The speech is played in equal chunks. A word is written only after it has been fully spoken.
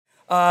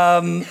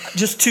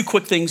Just two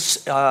quick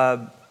things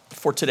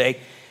for today.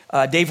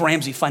 Dave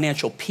Ramsey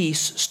Financial Peace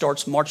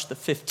starts March the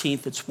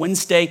 15th. It's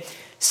Wednesday,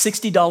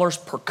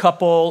 $60 per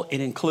couple.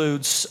 It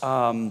includes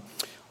all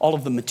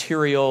of the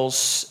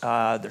materials.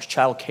 There's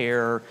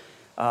childcare.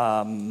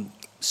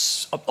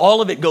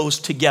 All of it goes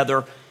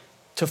together.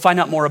 To find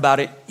out more about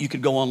it, you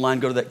could go online,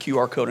 go to that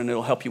QR code, and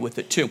it'll help you with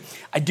it too.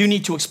 I do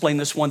need to explain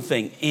this one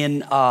thing. In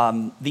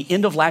the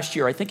end of last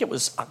year, I think it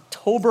was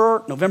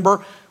October,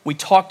 November, we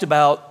talked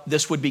about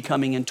this would be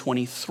coming in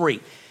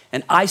 23.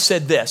 And I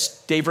said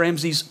this: Dave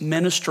Ramsey's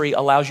ministry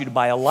allows you to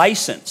buy a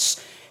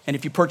license. And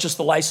if you purchase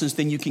the license,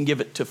 then you can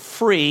give it for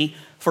free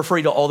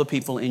to all the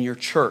people in your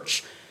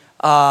church.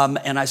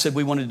 And I said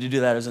we wanted to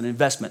do that as an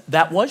investment.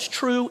 That was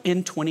true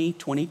in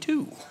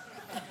 2022.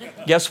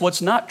 Guess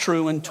what's not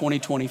true in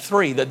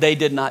 2023 that they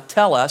did not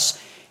tell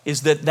us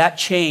is that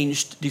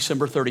changed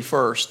December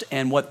 31st.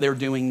 And what they're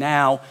doing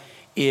now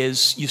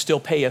is you still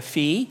pay a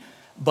fee,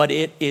 but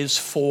it is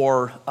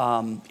for,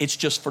 it's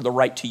just for the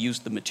right to use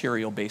the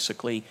material,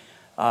 basically,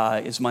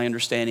 is my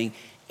understanding.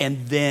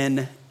 And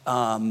then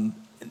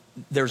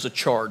there's a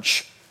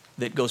charge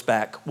that goes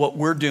back. What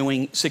we're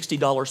doing,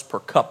 $60 per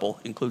couple,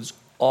 includes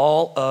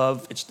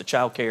it's the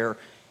childcare,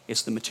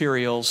 it's the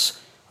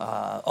materials,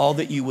 all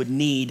that you would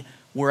need.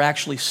 We're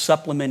actually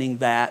supplementing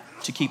that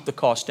to keep the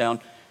cost down.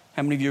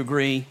 How many of you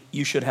agree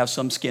you should have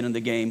some skin in the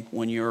game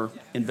when you're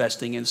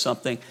investing in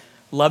something?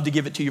 Love to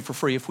give it to you for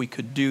free if we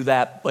could do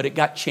that, but it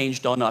got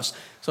changed on us.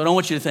 So I don't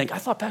want you to think, I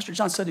thought Pastor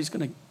John said he's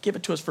going to give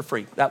it to us for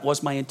free. That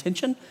was my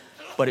intention,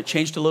 but it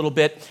changed a little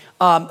bit.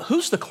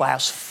 Who's the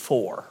class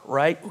for,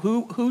 right?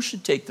 Who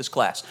should take this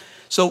class?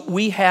 So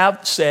we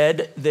have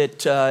said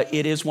that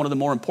it is one of the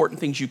more important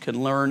things you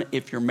can learn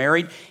if you're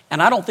married.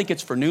 And I don't think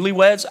it's for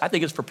newlyweds. I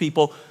think it's for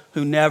people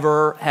who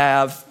never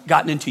have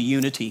gotten into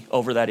unity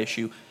over that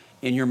issue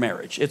in your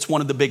marriage. It's one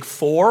of the big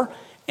four,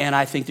 and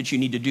I think that you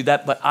need to do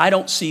that. But I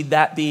don't see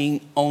that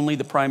being only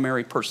the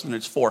primary person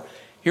it's for.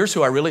 Here's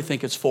who I really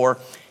think it's for.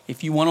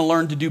 If you want to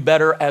learn to do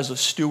better as a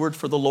steward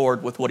for the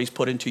Lord with what he's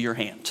put into your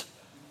hand,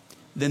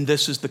 then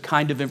this is the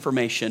kind of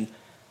information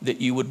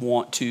that you would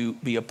want to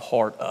be a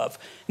part of.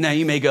 Now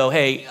you may go,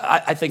 hey,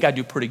 I think I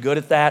do pretty good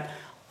at that.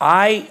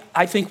 I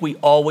think we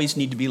always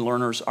need to be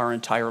learners our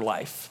entire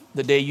life.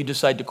 The day you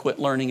decide to quit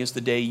learning is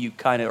the day you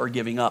kind of are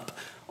giving up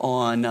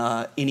on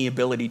any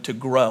ability to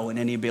grow and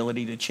any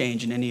ability to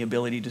change and any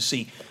ability to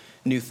see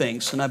new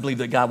things. And I believe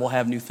that God will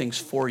have new things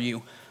for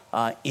you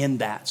in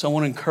that. So I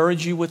want to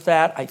encourage you with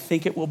that. I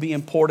think it will be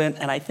important.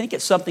 And I think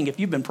it's something, if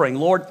you've been praying,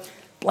 Lord,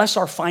 bless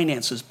our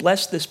finances,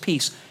 bless this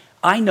peace.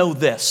 I know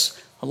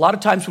this. A lot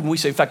of times when we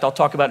say, in fact, I'll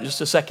talk about it in just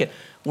a second,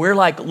 we're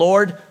like,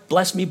 Lord,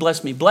 bless me,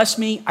 bless me, bless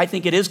me. I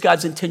think it is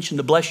God's intention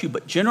to bless you,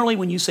 but generally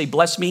when you say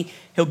bless me,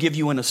 he'll give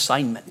you an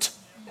assignment.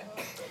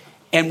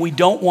 And we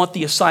don't want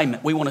the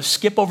assignment. We want to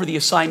skip over the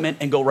assignment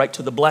and go right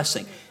to the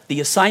blessing. The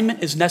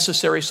assignment is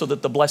necessary so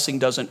that the blessing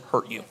doesn't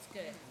hurt you,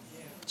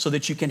 so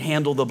that you can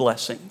handle the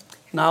blessing.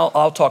 Now,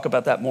 I'll talk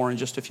about that more in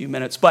just a few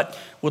minutes, but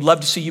would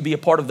love to see you be a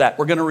part of that.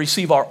 We're going to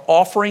receive our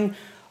offering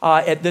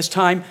at this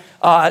time.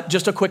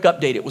 Just a quick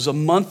update. It was a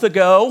month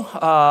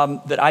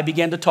ago that I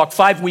began to talk,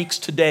 5 weeks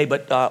today,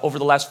 but over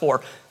the last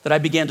 4, that I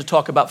began to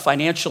talk about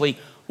financially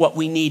what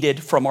we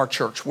needed from our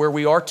church, where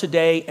we are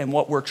today and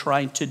what we're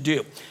trying to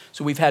do.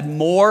 So we've had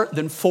more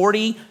than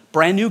 40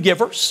 brand new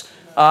givers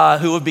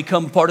who have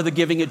become part of the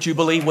Giving at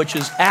Jubilee, which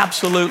is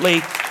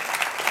absolutely,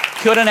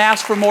 couldn't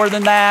ask for more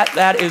than that.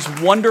 That is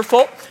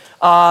wonderful.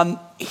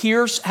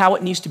 Here's how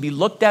it needs to be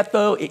looked at,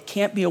 though. It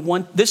can't be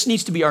this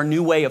needs to be our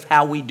new way of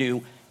how we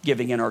do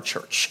giving in our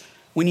church.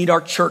 We need our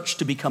church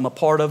to become a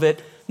part of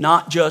it,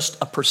 not just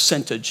a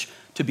percentage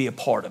to be a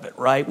part of it,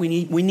 right? We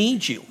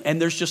need you,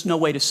 and there's just no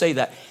way to say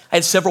that. I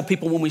had several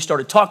people when we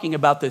started talking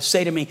about this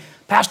say to me,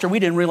 Pastor, we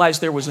didn't realize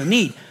there was a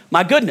need.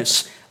 My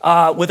goodness,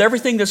 with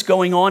everything that's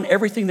going on,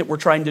 everything that we're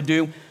trying to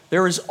do,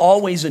 there is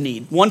always a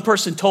need. One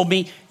person told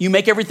me, you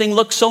make everything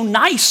look so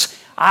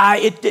nice.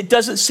 It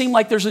doesn't seem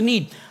like there's a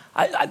need.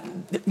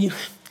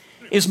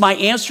 Is my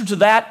answer to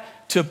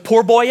that to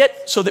poor boy it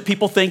so that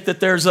people think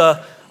that there's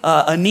a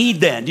need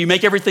then? Do you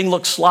make everything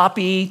look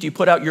sloppy? Do you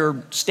put out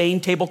your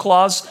stained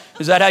tablecloths?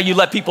 Is that how you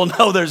let people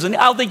know there's a need?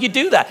 I don't think you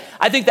do that.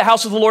 I think the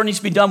house of the Lord needs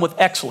to be done with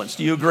excellence.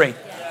 Do you agree?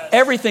 Yes.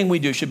 Everything we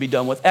do should be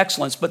done with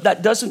excellence, but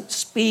that doesn't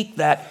speak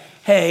that,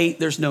 hey,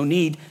 there's no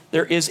need.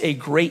 There is a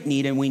great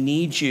need and we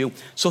need you.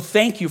 So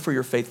thank you for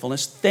your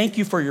faithfulness. Thank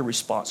you for your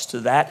response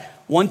to that.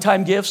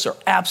 One-time gifts are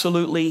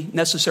absolutely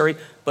necessary,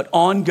 but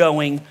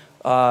ongoing,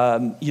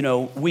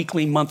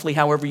 weekly, monthly,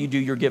 however you do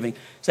your giving,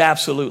 it's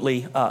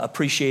absolutely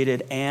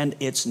appreciated and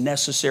it's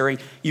necessary.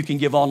 You can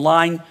give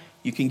online,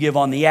 you can give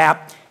on the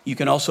app, you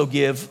can also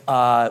give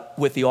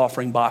with the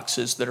offering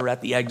boxes that are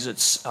at the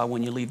exits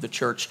when you leave the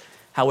church.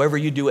 However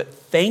you do it,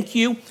 thank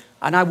you.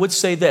 And I would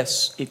say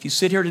this, if you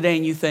sit here today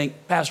and you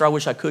think, Pastor, I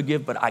wish I could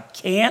give, but I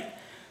can't,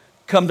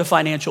 come to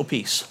Financial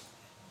Peace.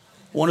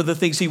 One of the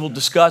things he will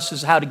discuss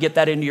is how to get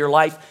that into your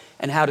life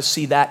and how to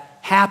see that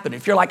happen.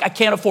 If you're like, I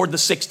can't afford the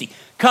 60,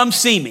 come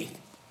see me.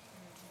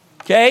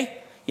 Okay?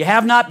 You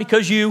have not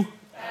because you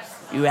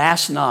You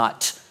ask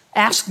not.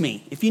 Ask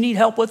me. If you need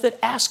help with it,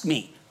 ask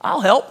me.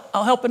 I'll help.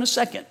 I'll help in a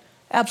second.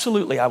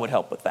 Absolutely, I would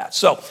help with that.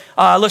 So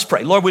let's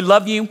pray. Lord, we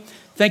love you.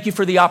 Thank you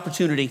for the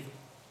opportunity,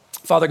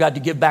 Father God,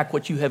 to give back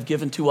what you have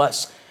given to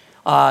us,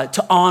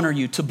 to honor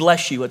you, to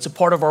bless you. It's a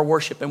part of our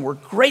worship, and we're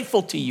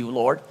grateful to you,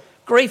 Lord.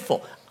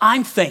 Grateful.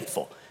 I'm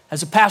thankful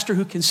as a pastor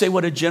who can say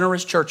what a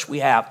generous church we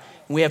have.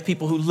 And we have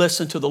people who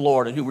listen to the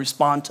Lord and who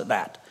respond to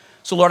that.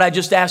 So, Lord, I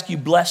just ask you,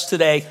 bless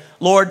today.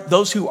 Lord,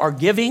 those who are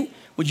giving,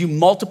 would you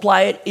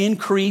multiply it,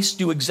 increase,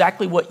 do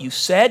exactly what you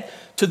said?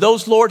 To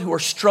those, Lord, who are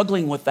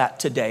struggling with that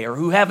today or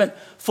who haven't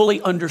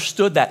fully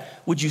understood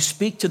that, would you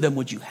speak to them?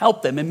 Would you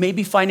help them? And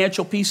maybe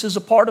financial peace is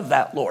a part of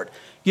that, Lord.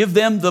 Give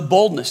them the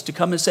boldness to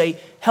come and say,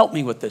 help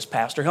me with this,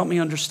 Pastor. Help me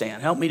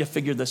understand. Help me to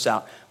figure this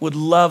out. Would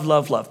love,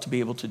 love, love to be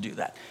able to do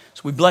that.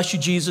 So we bless you,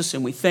 Jesus,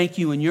 and we thank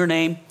you in your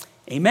name.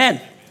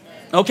 Amen.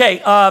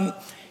 Okay,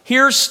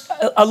 here's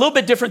a little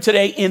bit different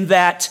today in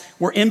that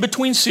we're in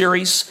between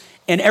series.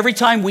 And every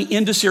time we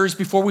end a series,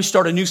 before we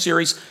start a new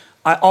series,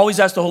 I always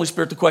ask the Holy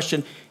Spirit the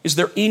question, is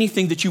there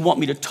anything that you want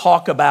me to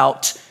talk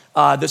about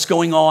that's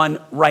going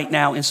on right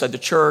now inside the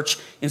church,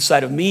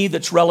 inside of me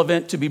that's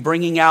relevant to be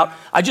bringing out?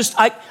 I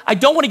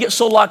don't want to get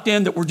so locked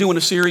in that we're doing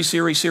a series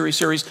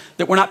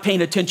that we're not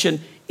paying attention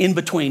in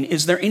between.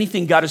 Is there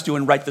anything God is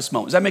doing right this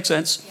moment? Does that make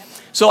sense? Yep.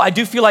 So I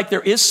do feel like there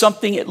is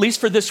something, at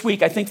least for this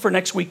week, I think for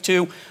next week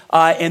too,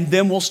 and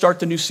then we'll start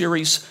the new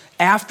series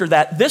after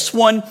that. This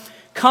one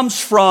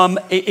comes from,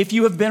 if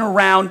you have been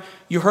around,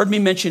 you heard me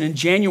mention in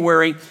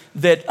January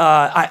that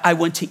I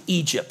went to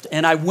Egypt.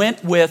 And I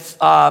went with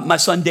my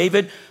son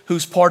David,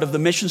 who's part of the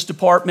missions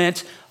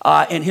department,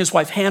 and his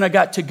wife Hannah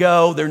got to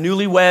go. They're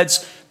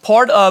newlyweds.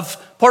 Part of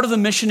the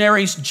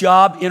missionary's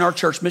job in our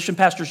church, mission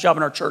pastor's job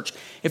in our church,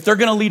 if they're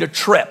going to lead a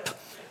trip,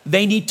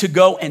 they need to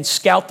go and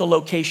scout the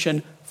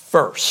location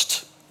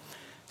first.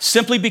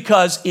 Simply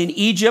because in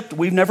Egypt,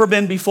 we've never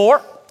been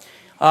before.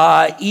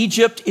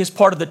 Egypt is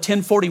part of the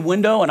 1040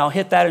 window, and I'll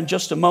hit that in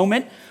just a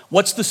moment.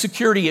 What's the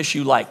security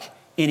issue like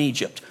in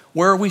Egypt?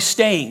 Where are we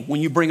staying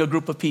when you bring a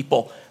group of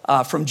people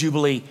from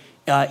Jubilee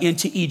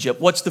into Egypt?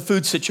 What's the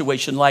food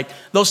situation like?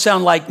 Those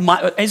sound like,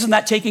 isn't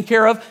that taken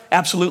care of?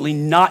 Absolutely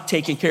not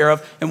taken care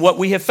of. And what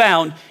we have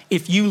found,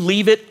 if you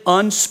leave it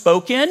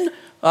unspoken,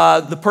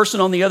 the person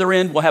on the other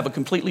end will have a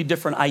completely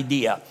different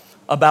idea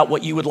about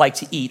what you would like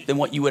to eat than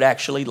what you would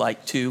actually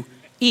like to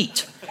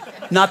eat.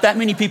 Not that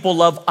many people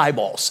love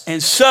eyeballs.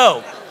 And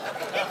so,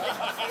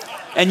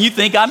 and you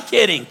think I'm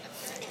kidding.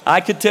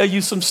 I could tell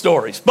you some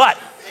stories. But,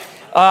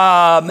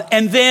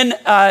 and then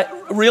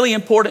really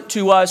important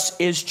to us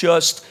is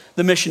just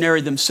the missionary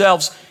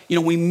themselves. You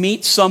know, we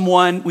meet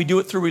someone, we do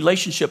it through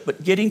relationship,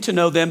 but getting to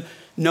know them,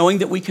 knowing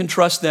that we can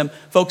trust them.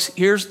 Folks,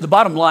 here's the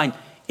bottom line.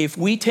 If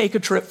we take a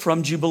trip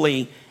from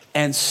Jubilee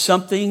and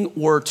something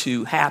were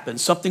to happen,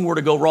 something were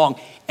to go wrong,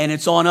 and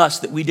it's on us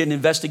that we didn't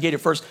investigate it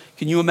first,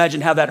 can you imagine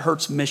how that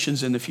hurts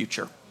missions in the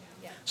future?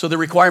 Yeah. So the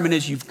requirement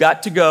is you've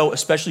got to go,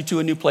 especially to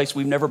a new place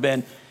we've never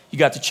been, you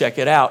got to check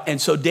it out.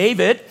 And so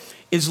David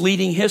is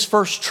leading his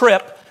first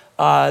trip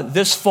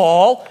this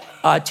fall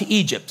to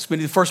Egypt. It's been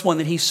the first one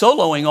that he's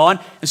soloing on,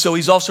 and so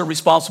he's also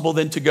responsible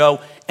then to go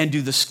and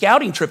do the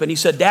scouting trip. And he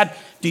said, Dad,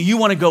 do you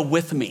want to go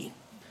with me?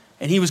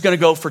 And he was going to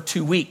go for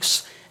 2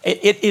 weeks.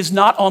 It is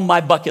not on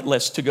my bucket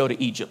list to go to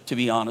Egypt, to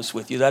be honest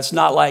with you. That's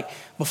not like,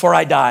 before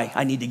I die,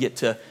 I need to get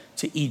to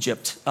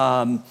Egypt.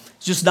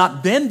 It's just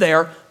not been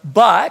there,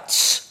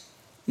 but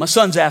my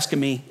son's asking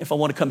me if I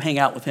want to come hang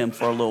out with him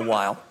for a little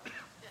while.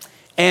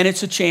 And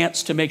it's a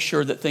chance to make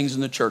sure that things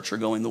in the church are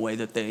going the way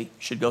that they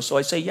should go. So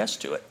I say yes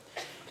to it.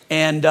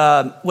 And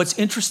what's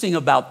interesting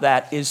about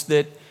that is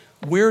that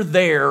we're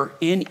there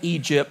in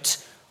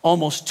Egypt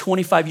almost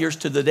 25 years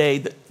to the day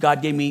that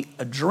God gave me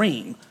a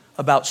dream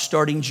about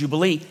starting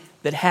Jubilee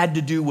that had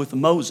to do with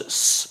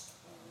Moses.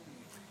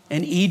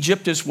 And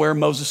Egypt is where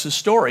Moses'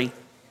 story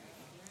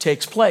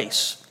takes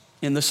place,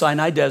 in the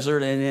Sinai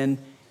Desert and in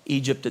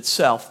Egypt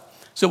itself.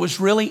 So it was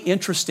really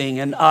interesting.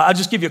 And I'll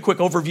just give you a quick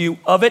overview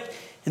of it,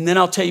 and then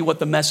I'll tell you what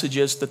the message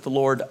is that the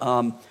Lord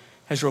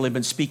has really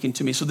been speaking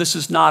to me. So this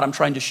is not, I'm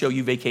trying to show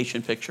you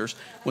vacation pictures.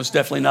 It was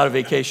definitely not a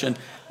vacation.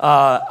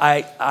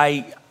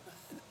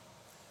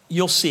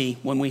 You'll see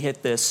when we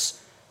hit this,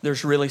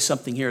 there's really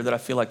something here that I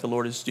feel like the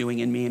Lord is doing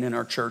in me and in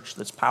our church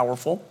that's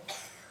powerful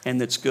and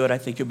that's good. I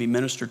think you'll be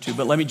ministered to.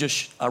 But let me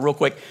just, real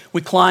quick,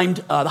 we climbed,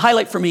 the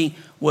highlight for me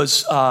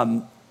was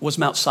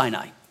Mount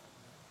Sinai.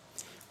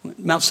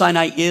 Mount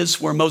Sinai is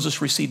where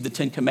Moses received the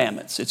 10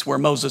 Commandments. It's where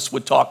Moses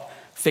would talk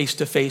face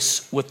to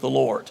face with the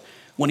Lord.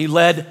 When he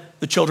led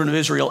the children of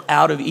Israel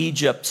out of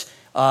Egypt,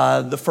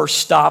 the first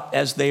stop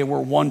as they were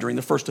wandering,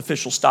 the first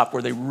official stop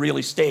where they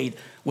really stayed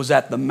was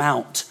at the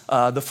mount,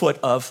 the foot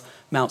of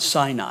Mount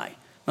Sinai.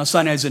 Mount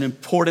Sinai is an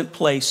important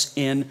place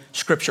in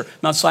Scripture.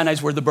 Mount Sinai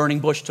is where the burning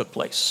bush took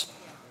place,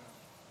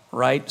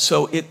 right?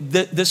 So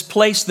this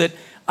place that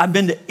I've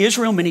been to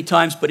Israel many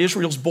times, but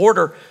Israel's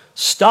border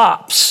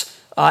stops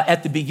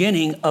at the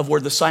beginning of where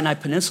the Sinai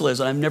Peninsula is,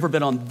 and I've never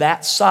been on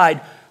that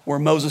side where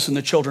Moses and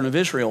the children of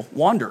Israel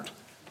wandered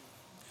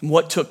and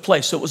what took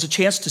place. So it was a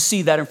chance to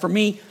see that, and for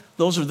me,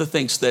 Those are the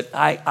things that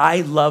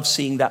I love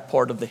seeing that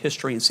part of the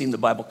history and seeing the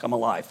Bible come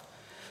alive.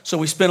 So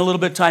we spent a little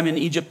bit of time in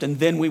Egypt, and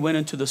then we went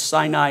into the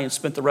Sinai and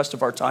spent the rest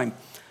of our time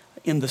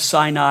in the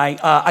Sinai.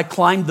 I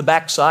climbed the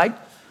backside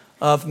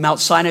of Mount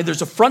Sinai.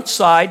 There's a front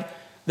side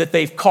that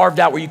they've carved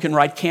out where you can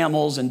ride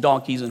camels and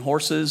donkeys and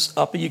horses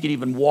up, and you can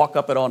even walk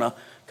up it on a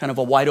kind of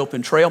a wide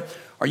open trail,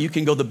 or you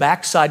can go the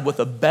backside with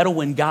a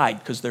Bedouin guide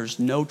because there's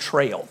no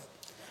trail.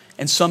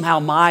 And somehow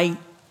my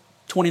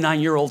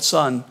 29-year-old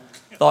son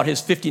thought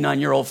his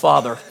 59-year-old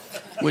father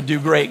would do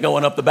great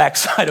going up the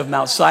backside of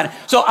Mount Sinai.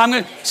 So I'm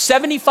going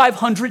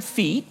 7,500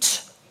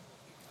 feet,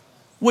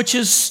 which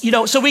is,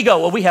 so we go,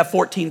 well, we have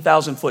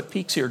 14,000 foot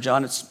peaks here,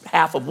 John. It's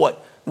half of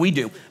what we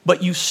do.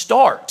 But you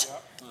start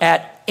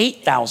at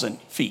 8,000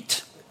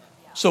 feet.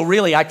 So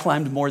really, I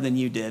climbed more than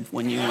you did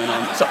when you went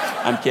on. So,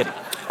 I'm kidding.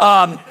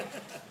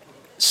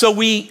 So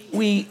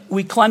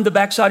we climbed the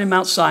backside of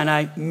Mount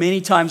Sinai many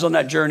times on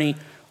that journey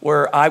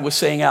where I was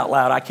saying out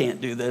loud, I can't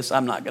do this.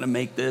 I'm not going to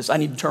make this. I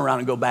need to turn around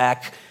and go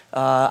back.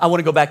 I want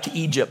to go back to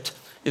Egypt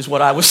is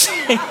what I was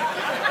saying.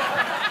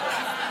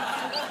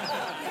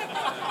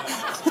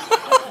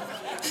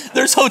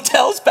 There's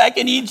hotels back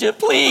in Egypt.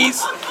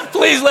 Please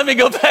let me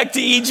go back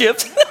to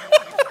Egypt.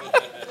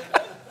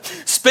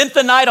 Spent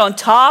the night on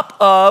top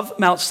of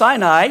Mount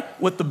Sinai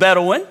with the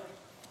Bedouin.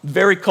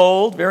 Very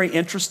cold, very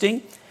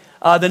interesting.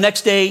 The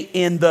next day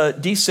in the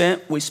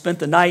descent, we spent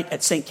the night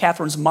at St.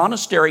 Catherine's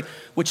Monastery,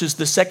 which is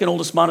the second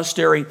oldest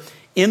monastery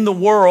in the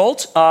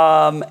world,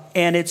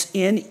 and it's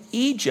in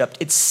Egypt.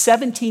 It's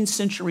 17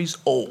 centuries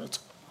old.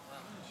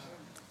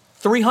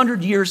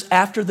 300 years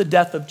after the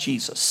death of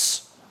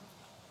Jesus,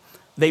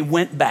 they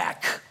went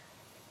back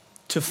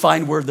to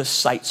find where the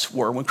sites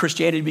were. When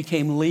Christianity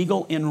became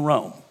legal in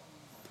Rome,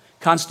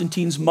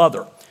 Constantine's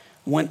mother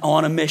went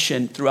on a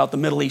mission throughout the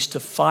Middle East to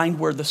find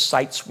where the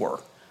sites were.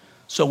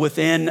 So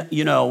within,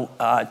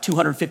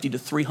 250 to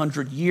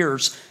 300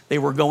 years, they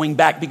were going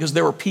back because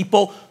there were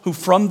people who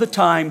from the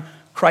time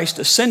Christ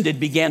ascended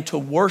began to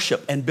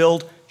worship and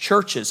build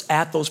churches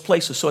at those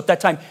places. So at that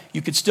time,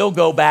 you could still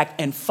go back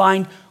and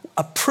find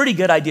a pretty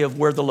good idea of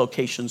where the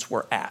locations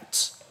were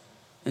at.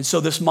 And so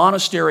this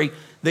monastery,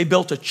 they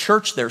built a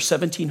church there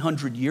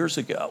 1,700 years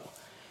ago.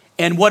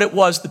 And what it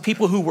was, the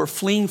people who were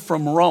fleeing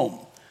from Rome,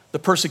 the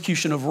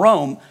persecution of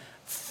Rome,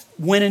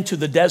 went into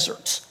the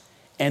desert.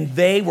 And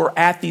they were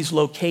at these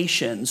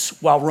locations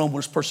while Rome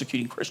was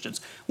persecuting Christians.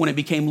 When it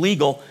became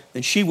legal,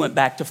 then she went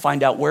back to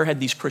find out where had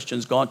these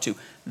Christians gone to.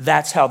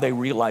 That's how they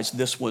realized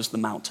this was the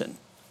mountain.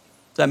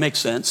 Does that make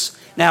sense?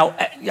 Now,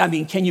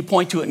 can you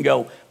point to it and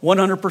go,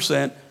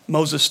 100%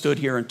 Moses stood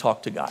here and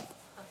talked to God?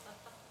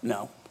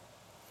 No.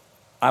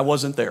 I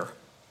wasn't there.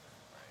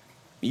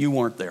 You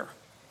weren't there.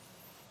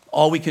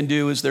 All we can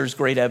do is there's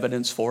great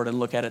evidence for it and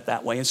look at it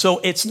that way. And so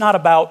it's not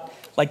about,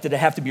 did it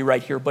have to be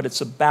right here, but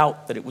it's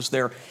about that it was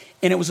there.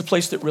 And it was a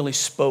place that really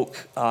spoke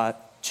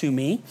to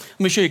me. Let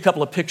me show you a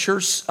couple of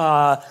pictures.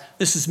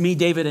 This is me,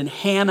 David, and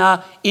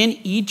Hannah in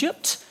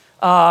Egypt.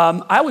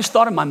 I always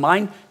thought in my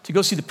mind to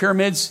go see the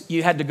pyramids,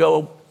 you had to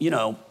go,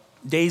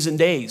 days and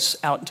days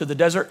out into the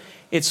desert.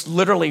 It's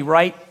literally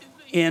right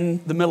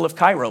in the middle of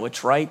Cairo.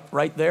 It's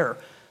right there.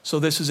 So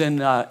this is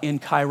in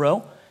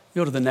Cairo.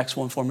 Go to the next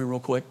one for me real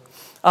quick.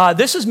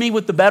 This is me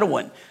with the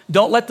Bedouin.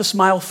 Don't let the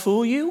smile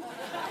fool you.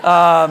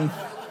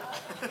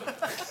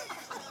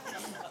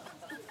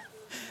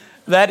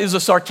 That is a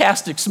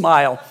sarcastic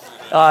smile,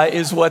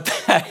 is what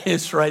that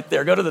is right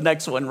there. Go to the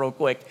next one real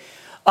quick.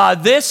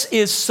 This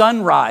is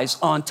sunrise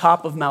on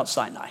top of Mount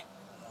Sinai.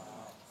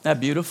 Isn't that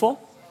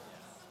beautiful?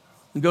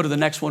 And go to the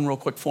next one real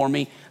quick for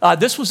me.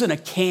 This was in a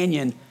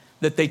canyon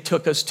that they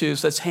took us to.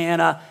 So that's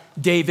Hannah,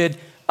 David.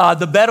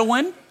 The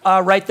Bedouin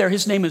right there,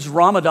 his name is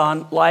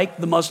Ramadan, like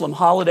the Muslim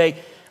holiday.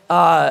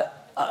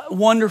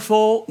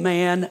 Wonderful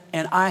man,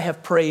 and I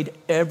have prayed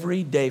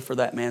every day for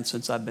that man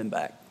since I've been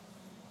back.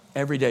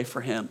 Every day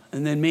for him.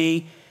 And then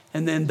me,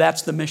 and then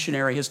that's the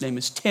missionary. His name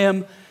is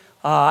Tim.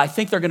 I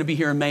think they're going to be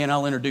here in May, and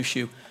I'll introduce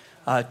you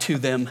to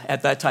them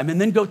at that time. And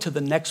then go to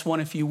the next one,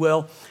 if you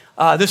will.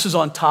 This is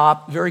on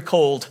top, very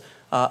cold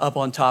up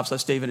on top. So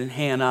that's David and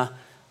Hannah.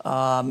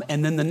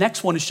 And then the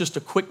next one is just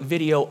a quick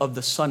video of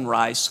the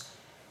sunrise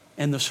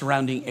and the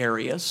surrounding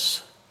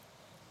areas.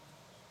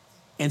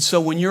 And so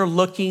when you're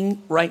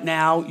looking right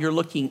now, you're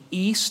looking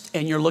east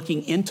and you're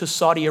looking into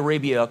Saudi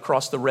Arabia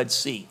across the Red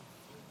Sea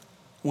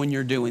when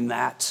you're doing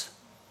that.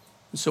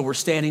 And so we're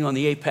standing on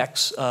the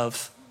apex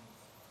of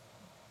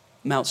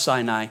Mount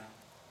Sinai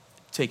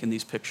taking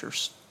these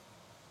pictures.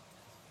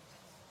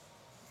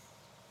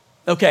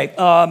 Okay,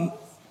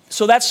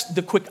 so that's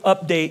the quick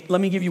update.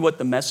 Let me give you what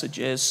the message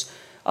is.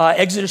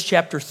 Exodus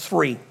chapter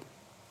 3,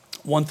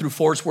 1 through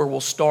 4 is where we'll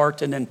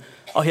start, and then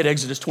I'll hit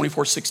Exodus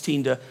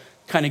 24:16 to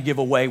kind of give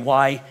away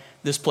why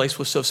this place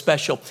was so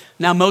special.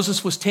 Now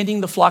Moses was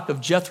tending the flock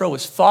of Jethro,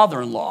 his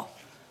father-in-law,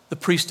 the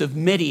priest of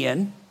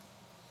Midian,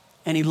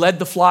 and he led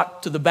the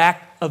flock to the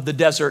back of the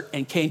desert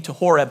and came to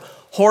Horeb.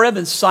 Horeb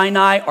and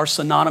Sinai are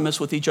synonymous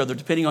with each other.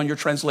 Depending on your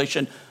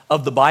translation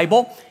of the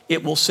Bible,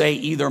 it will say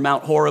either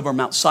Mount Horeb or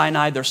Mount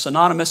Sinai. They're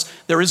synonymous.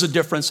 There is a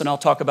difference, and I'll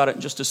talk about it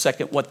in just a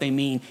second, what they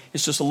mean.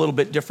 It's just a little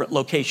bit different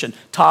location,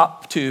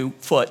 top to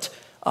foot.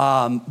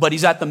 But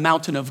he's at the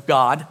mountain of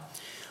God.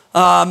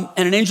 And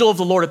an angel of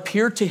the Lord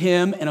appeared to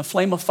him in a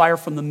flame of fire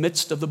from the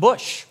midst of the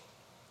bush.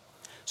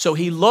 So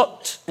he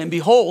looked, and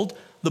behold,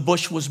 the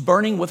bush was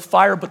burning with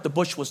fire, but the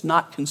bush was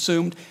not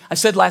consumed. I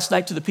said last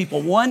night to the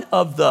people, one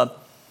of the,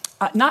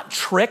 not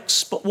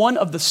tricks, but one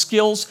of the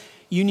skills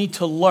you need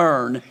to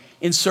learn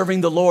in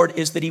serving the Lord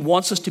is that he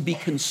wants us to be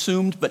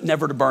consumed, but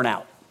never to burn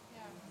out.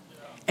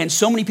 And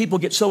so many people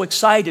get so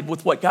excited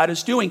with what God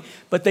is doing,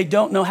 but they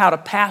don't know how to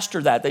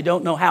pastor that. They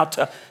don't know how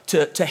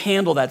to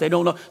handle that. They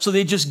don't know. So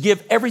they just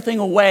give everything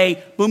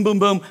away. Boom, boom,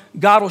 boom.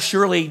 God will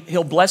surely,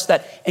 he'll bless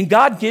that. And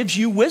God gives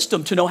you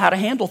wisdom to know how to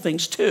handle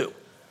things too.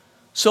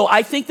 So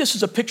I think this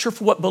is a picture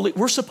for what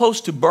we're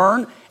supposed to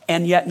burn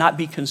and yet not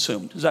be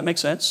consumed. Does that make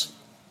sense?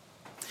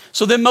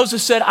 So then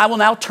Moses said, I will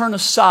now turn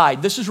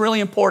aside. This is really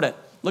important.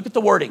 Look at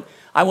the wording.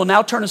 I will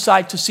now turn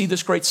aside to see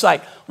this great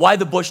sight, why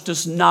the bush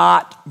does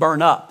not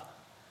burn up.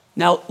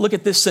 Now, look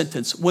at this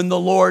sentence. When the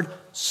Lord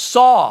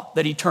saw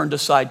that he turned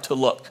aside to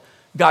look,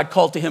 God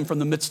called to him from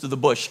the midst of the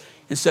bush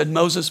and said,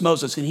 Moses,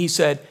 Moses. And he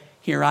said,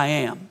 here I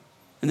am.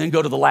 And then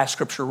go to the last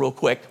scripture real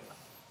quick.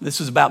 This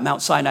is about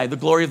Mount Sinai. The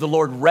glory of the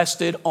Lord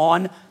rested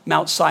on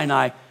Mount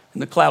Sinai,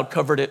 and the cloud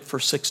covered it for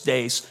 6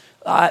 days.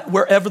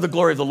 Wherever the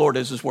glory of the Lord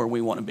is where we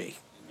want to be.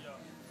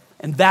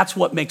 And that's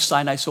what makes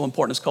Sinai so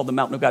important. It's called the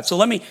mountain of God. So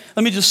let me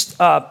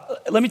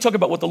talk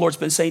about what the Lord's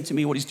been saying to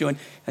me, what he's doing.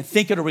 I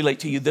think it'll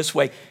relate to you this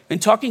way. In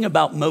talking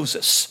about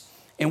Moses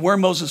and where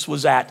Moses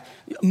was at,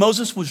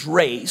 Moses was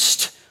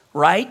raised,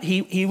 right?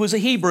 He was a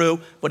Hebrew,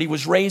 but he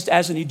was raised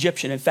as an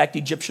Egyptian. In fact,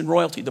 Egyptian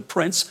royalty, the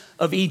prince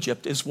of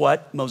Egypt is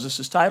what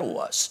Moses' title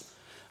was.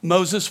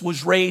 Moses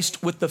was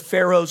raised with the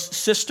Pharaoh's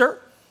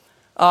sister.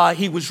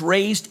 He was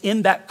raised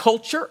in that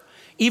culture.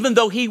 Even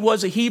though he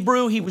was a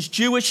Hebrew, he was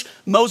Jewish,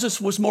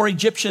 Moses was more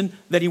Egyptian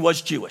than he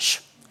was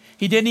Jewish.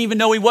 He didn't even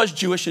know he was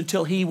Jewish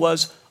until he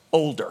was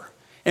older.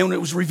 And when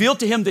it was revealed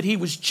to him that he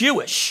was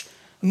Jewish,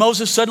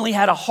 Moses suddenly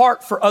had a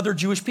heart for other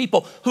Jewish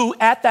people who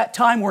at that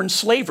time were in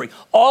slavery.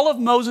 All of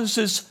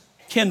Moses'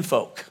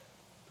 kinfolk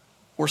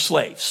were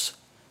slaves.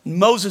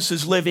 Moses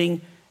is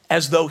living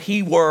as though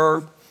he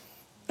were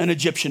an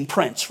Egyptian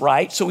prince,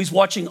 right? So he's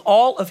watching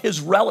all of his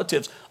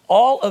relatives,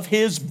 all of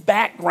his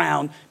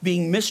background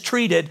being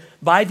mistreated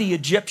by the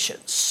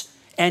Egyptians.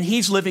 And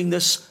he's living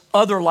this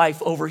other life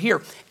over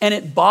here. And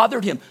it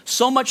bothered him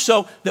so much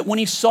so that when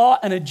he saw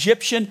an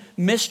Egyptian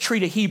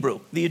mistreat a Hebrew,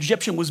 the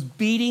Egyptian was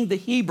beating the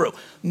Hebrew.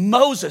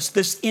 Moses,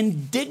 this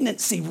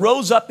indignancy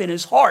rose up in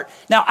his heart.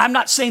 Now, I'm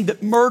not saying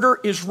that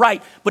murder is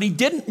right, but he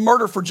didn't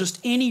murder for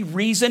just any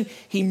reason.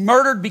 He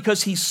murdered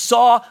because he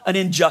saw an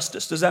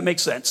injustice. Does that make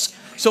sense?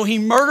 So he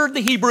murdered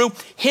the Hebrew,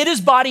 hid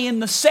his body in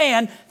the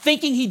sand,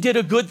 thinking he did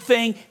a good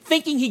thing,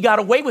 thinking he got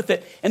away with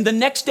it. And the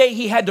next day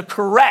he had to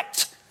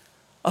correct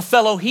a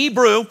fellow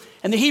Hebrew.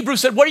 And the Hebrew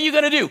said, what are you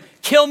going to do?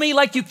 Kill me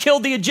like you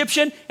killed the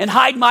Egyptian and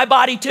hide my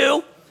body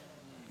too?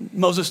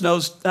 Moses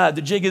knows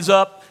the jig is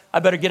up. I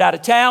better get out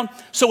of town.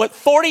 So at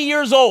 40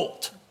 years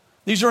old,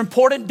 these are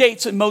important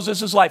dates in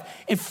Moses' life.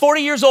 At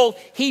 40 years old,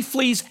 he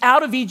flees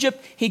out of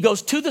Egypt. He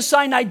goes to the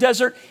Sinai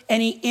desert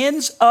and he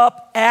ends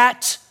up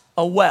at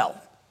a well.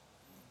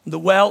 The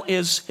well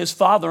is his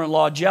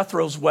father-in-law,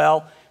 Jethro's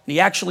well. And he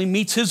actually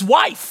meets his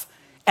wife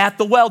at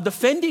the well,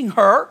 defending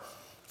her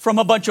from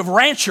a bunch of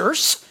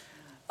ranchers.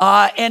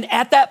 And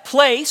at that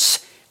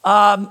place,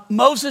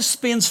 Moses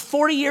spends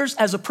 40 years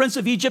as a prince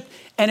of Egypt.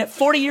 And at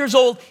 40 years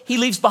old, he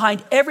leaves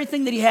behind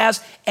everything that he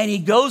has and he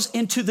goes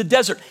into the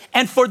desert.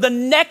 And for the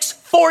next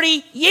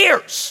 40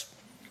 years,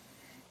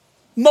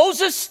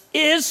 Moses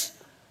is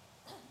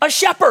a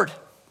shepherd.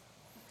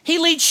 He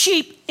leads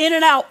sheep in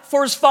and out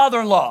for his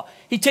father-in-law.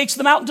 He takes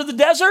them out into the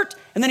desert,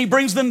 and then he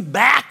brings them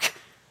back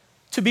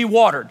to be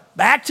watered.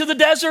 Back to the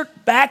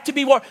desert, back to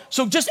be watered.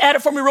 So just add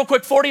it for me real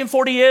quick. 40 and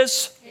 40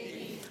 is?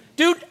 80.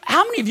 Dude,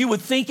 how many of you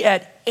would think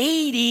at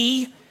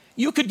 80,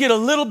 you could get a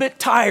little bit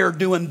tired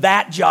doing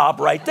that job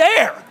right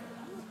there?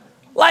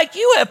 Like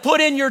you have put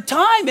in your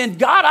time, and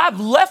God, I've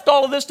left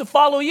all of this to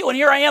follow you, and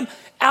here I am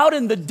out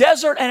in the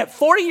desert, and at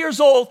 40 years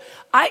old,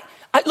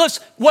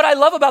 listen, what I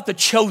love about The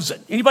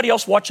Chosen, anybody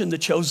else watching The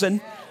Chosen?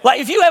 Like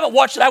if you haven't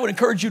watched it, I would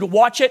encourage you to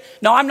watch it.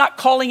 Now, I'm not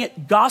calling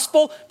it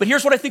gospel, but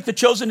here's what I think The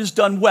Chosen has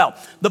done well.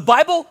 The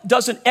Bible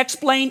doesn't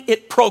explain,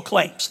 it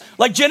proclaims.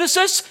 Like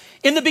Genesis,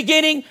 in the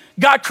beginning,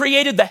 God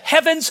created the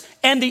heavens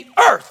and the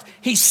earth.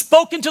 He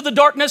spoke into the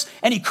darkness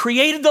and he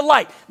created the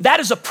light. That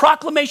is a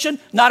proclamation,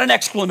 not an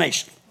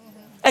explanation.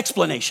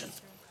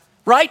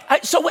 Right?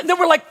 So then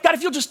we're like, God,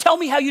 if you'll just tell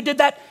me how you did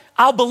that,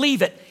 I'll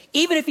believe it.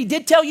 Even if he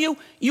did tell you,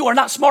 you are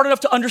not smart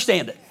enough to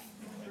understand it.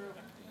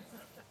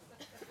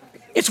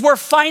 It's where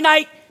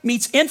finite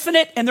meets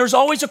infinite, and there's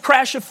always a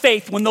crash of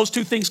faith when those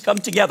two things come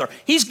together.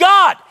 He's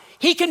God.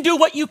 He can do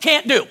what you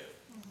can't do.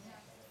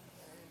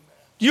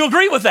 You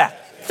agree with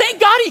that?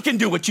 Thank God he can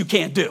do what you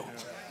can't do.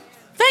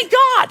 Thank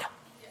God.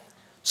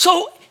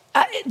 So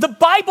the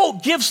Bible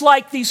gives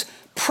like these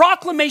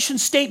proclamation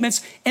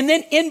statements, and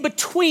then in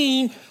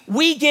between,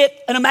 we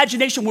get an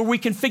imagination where we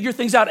can figure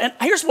things out. And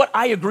here's what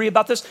I agree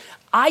about this.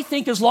 I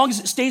think as long as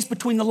it stays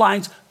between the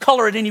lines,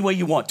 color it any way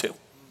you want to.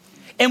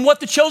 And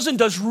what The Chosen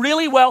does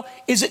really well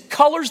is it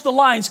colors the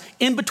lines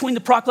in between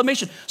the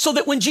proclamation so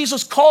that when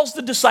Jesus calls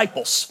the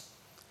disciples,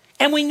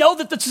 and we know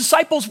that the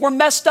disciples were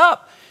messed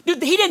up.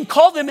 Dude, he didn't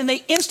call them and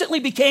they instantly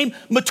became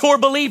mature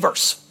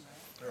believers.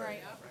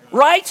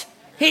 Right?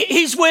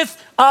 He's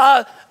with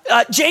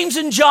James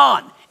and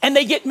John, and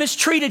they get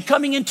mistreated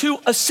coming into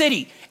a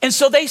city. And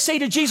so they say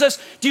to Jesus,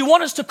 do you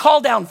want us to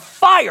call down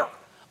fire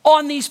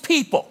on these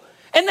people?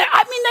 And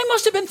they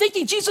must have been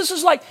thinking, Jesus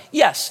is like,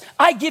 yes,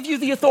 I give you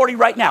the authority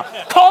right now.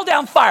 Call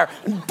down fire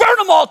and burn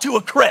them all to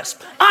a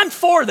crisp. I'm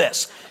for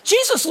this.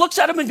 Jesus looks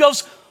at him and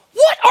goes,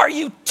 what are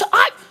you?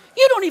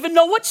 You don't even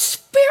know what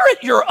spirit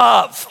you're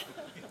of.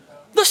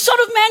 The Son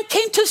of Man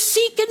came to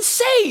seek and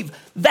save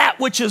that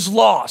which is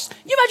lost.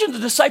 You imagine the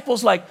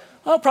disciples like,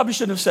 oh, probably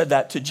shouldn't have said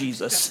that to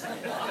Jesus.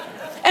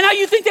 And now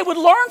you think they would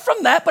learn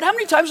from that, but how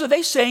many times are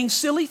they saying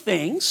silly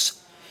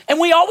things? And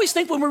we always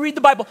think when we read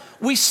the Bible,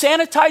 we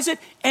sanitize it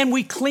and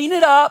we clean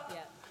it up.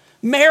 Yeah.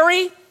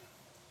 Mary,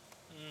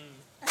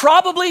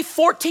 probably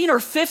 14 or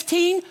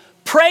 15,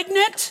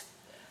 pregnant,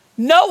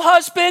 no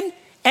husband,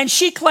 and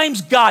she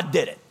claims God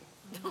did it.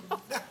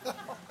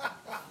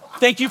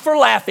 Thank you for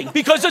laughing,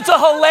 because it's a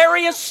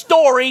hilarious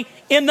story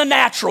in the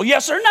natural.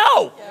 Yes or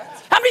no?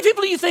 Yes. How many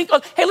people do you think,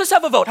 hey, let's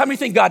have a vote. How many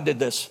think God did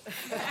this?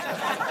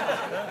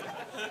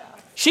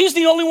 She's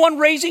the only one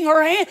raising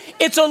her hand.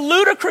 It's a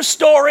ludicrous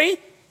story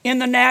in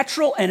the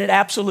natural, and it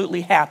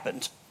absolutely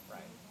happened.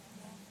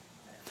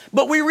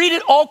 But we read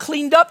it all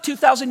cleaned up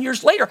 2,000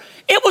 years later.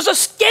 It was a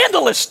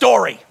scandalous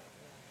story.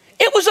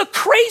 It was a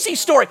crazy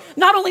story.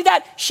 Not only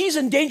that, she's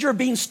in danger of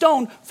being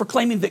stoned for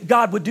claiming that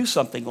God would do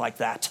something like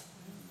that.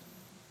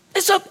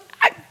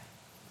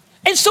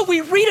 And so we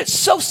read it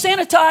so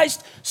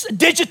sanitized,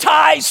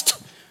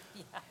 digitized,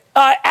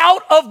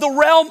 out of the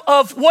realm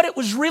of what it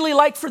was really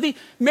like for thee.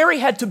 Mary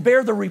had to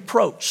bear the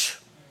reproach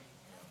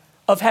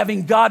of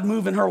having God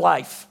move in her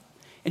life.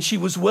 And she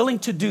was willing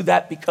to do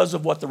that because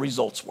of what the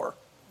results were.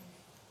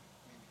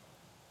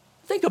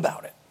 Think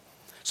about it.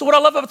 So what I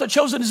love about The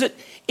Chosen is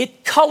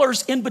it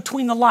colors in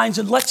between the lines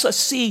and lets us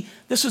see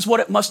this is what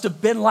it must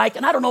have been like.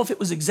 And I don't know if it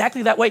was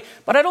exactly that way,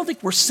 but I don't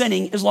think we're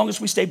sinning as long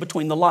as we stay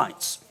between the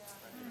lines.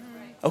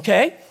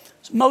 Okay?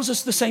 So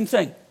Moses, the same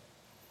thing.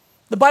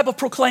 The Bible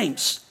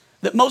proclaims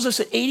that Moses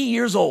at 80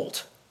 years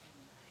old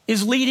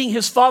is leading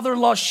his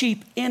father-in-law's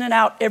sheep in and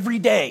out every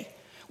day.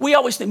 We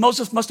always think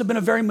Moses must have been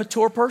a very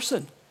mature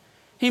person.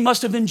 He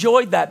must have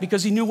enjoyed that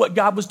because he knew what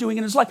God was doing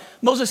in his life.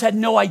 Moses had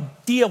no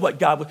idea what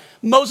God was.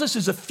 Moses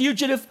is a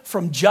fugitive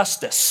from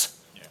justice.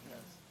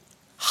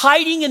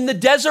 Hiding in the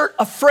desert,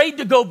 afraid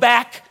to go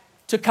back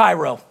to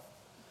Cairo.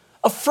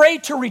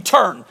 Afraid to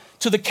return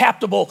to the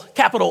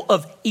capital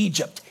of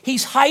Egypt.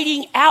 He's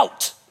hiding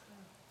out.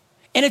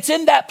 And it's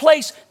in that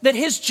place that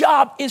his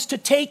job is to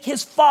take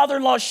his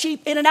father-in-law's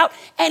sheep in and out.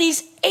 And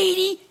he's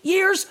 80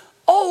 years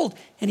old.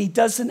 And he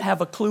doesn't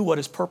have a clue what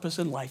his purpose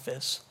in life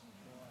is.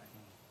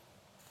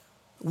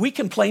 We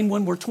complain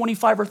when we're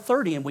 25 or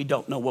 30 and we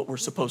don't know what we're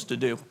supposed to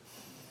do.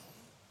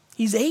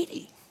 He's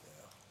 80.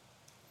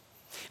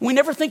 And we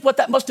never think what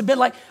that must have been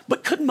like.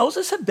 But could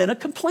Moses have been a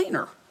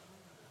complainer?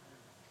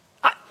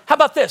 How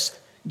about this?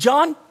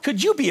 John,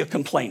 could you be a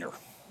complainer?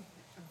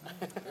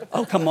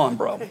 Oh, come on,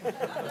 bro.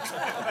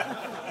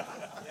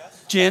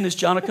 Jen, is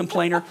John a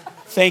complainer?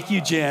 Thank you,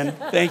 Jen.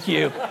 Thank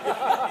you.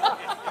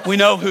 We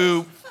know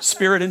who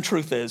Spirit and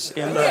Truth is.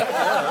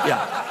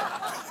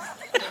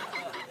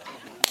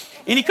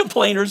 Any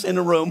complainers in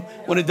the room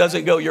when it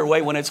doesn't go your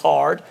way, when it's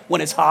hard,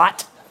 when it's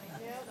hot?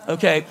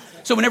 Okay,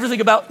 so we never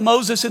think about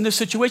Moses in this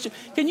situation.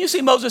 Can you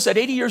see Moses at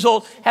 80 years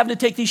old having to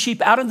take these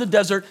sheep out in the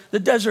desert? The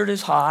desert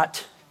is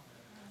hot.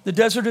 The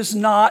desert is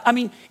not,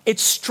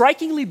 it's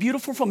strikingly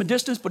beautiful from a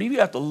distance, but if you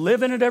have to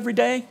live in it every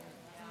day,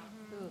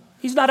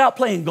 he's not out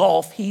playing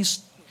golf.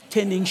 He's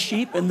tending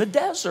sheep in the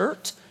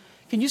desert.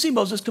 Can you see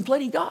Moses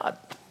complaining, God,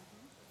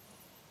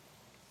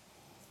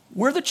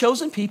 we're the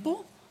chosen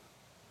people?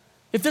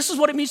 If this is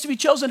what it means to be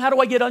chosen, how do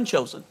I get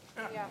unchosen?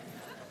 Yeah.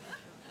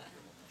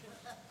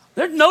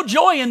 There's no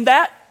joy in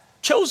that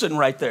chosen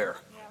right there.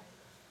 Yeah.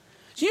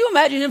 So you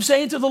imagine him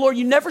saying to the Lord,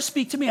 you never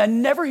speak to me. I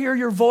never hear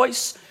your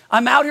voice.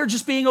 I'm out here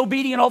just being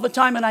obedient all the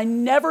time, and I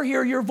never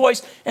hear your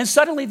voice. And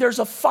suddenly there's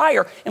a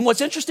fire. And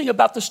what's interesting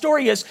about the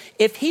story is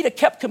if he'd have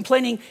kept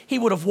complaining, he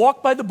would have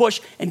walked by the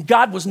bush, and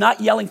God was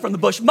not yelling from the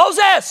bush,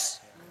 Moses,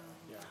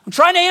 I'm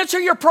trying to answer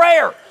your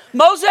prayer.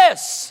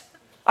 Moses,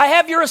 I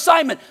have your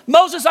assignment.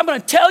 Moses, I'm going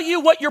to tell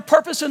you what your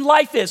purpose in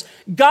life is.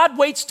 God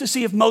waits to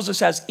see if Moses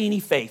has any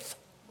faith.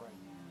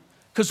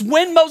 Because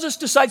when Moses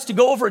decides to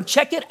go over and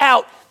check it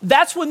out,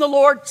 that's when the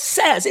Lord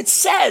says, it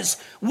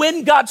says,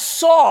 when God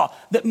saw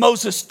that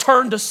Moses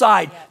turned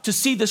aside to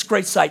see this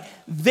great sight,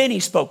 then he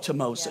spoke to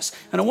Moses.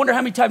 And I wonder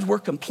how many times we're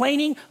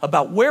complaining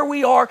about where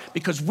we are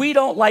because we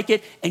don't like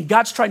it, and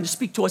God's trying to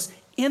speak to us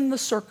in the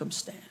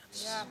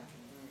circumstance.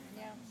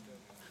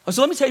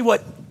 So let me tell you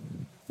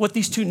what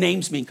these two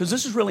names mean, because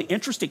this is really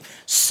interesting.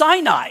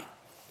 Sinai,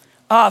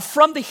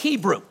 from the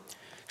Hebrew,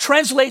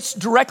 translates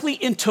directly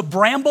into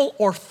bramble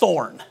or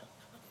thorn.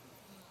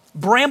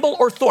 Bramble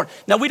or thorn.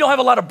 Now, we don't have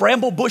a lot of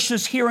bramble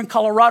bushes here in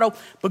Colorado,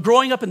 but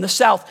growing up in the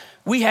South,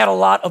 we had a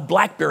lot of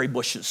blackberry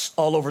bushes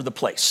all over the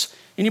place.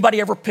 Anybody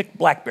ever pick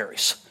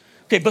blackberries?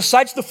 Okay,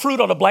 besides the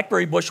fruit on a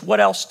blackberry bush, what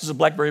else does a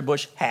blackberry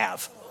bush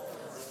have?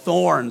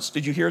 Thorns.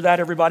 Did you hear that,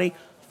 everybody?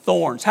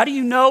 Thorns. How do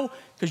you know?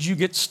 Because you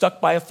get stuck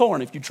by a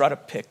thorn if you try to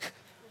pick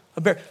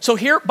a berry. So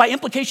here, by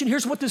implication,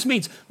 here's what this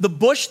means. The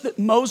bush that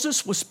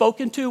Moses was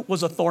spoken to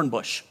was a thorn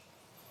bush.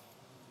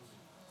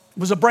 It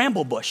was a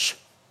bramble bush.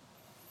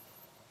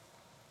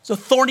 It's a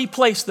thorny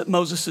place that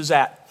Moses is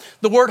at.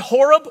 The word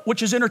Horeb,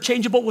 which is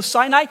interchangeable with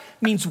Sinai,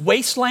 means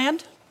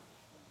wasteland,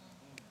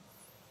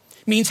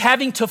 means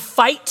having to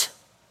fight,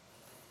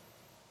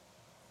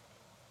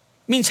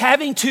 means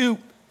having to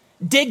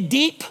dig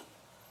deep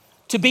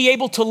to be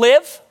able to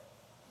live.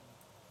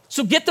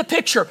 So get the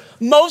picture.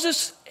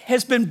 Moses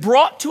has been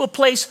brought to a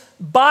place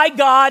by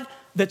God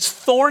that's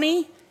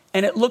thorny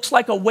and it looks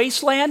like a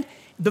wasteland.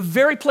 The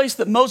very place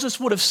that Moses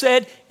would have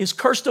said is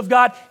cursed of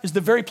God is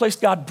the very place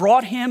God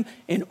brought him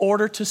in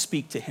order to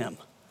speak to him.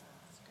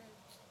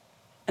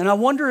 And I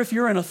wonder if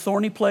you're in a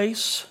thorny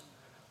place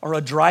or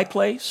a dry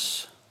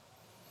place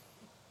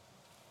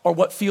or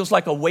what feels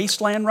like a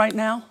wasteland right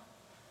now.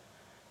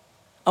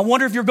 I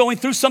wonder if you're going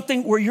through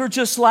something where you're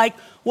just like,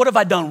 what have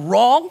I done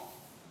wrong?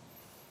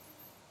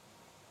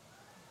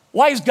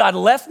 Why has God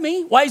left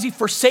me? Why has he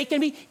forsaken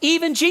me?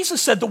 Even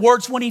Jesus said the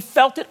words when he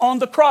felt it on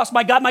the cross.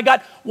 My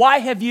God, why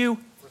have you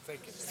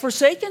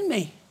forsaken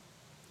me?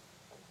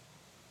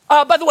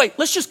 By the way,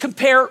 let's just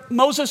compare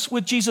Moses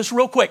with Jesus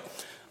real quick.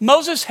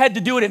 Moses had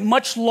to do it at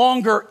much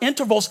longer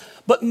intervals,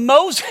 but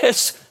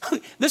Moses,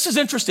 this is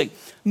interesting.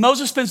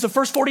 Moses spends the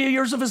first 40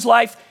 years of his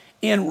life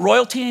in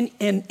royalty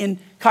in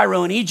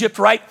Cairo in Egypt,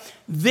 right?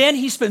 Then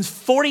he spends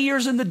 40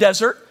 years in the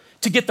desert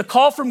to get the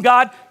call from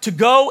God to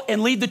go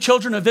and lead the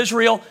children of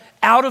Israel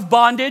out of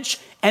bondage.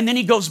 And then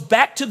he goes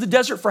back to the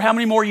desert for how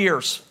many more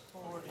years?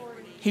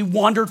 40. He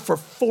wandered for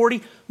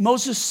 40.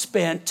 Moses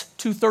spent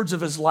 2/3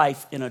 of his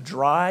life in a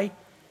dry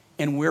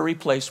and weary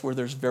place where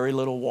there's very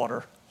little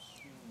water.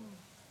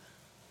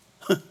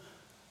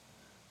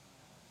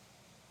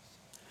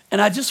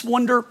 And I just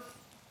wonder,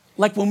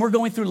 like when we're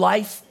going through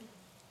life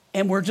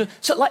and we're just,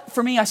 so like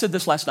for me, I said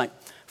this last night.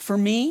 For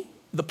me,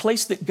 the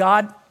place that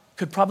God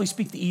could probably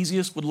speak the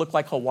easiest would look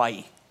like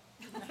Hawaii.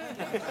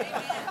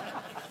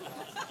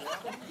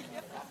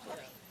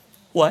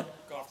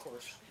 What? Golf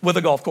course. With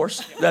a golf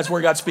course. That's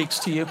where God speaks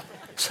to you.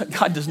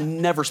 God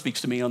never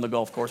speaks to me on the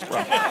golf course, bro.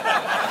 In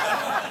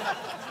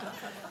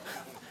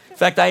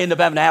fact, I end up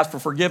having to ask for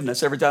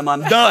forgiveness every time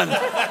I'm done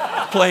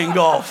playing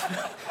golf.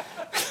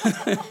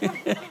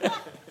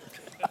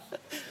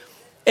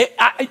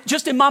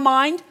 Just in my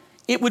mind,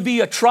 it would be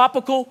a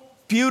tropical,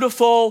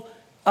 beautiful,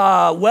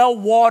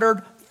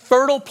 well-watered,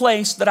 fertile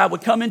place that I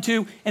would come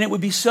into, and it would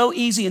be so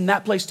easy in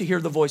that place to hear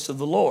the voice of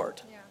the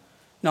Lord. Yeah.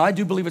 Now, I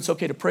do believe it's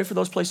okay to pray for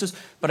those places,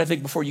 but I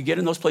think before you get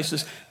in those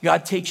places,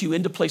 God takes you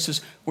into places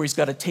where he's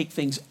got to take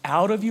things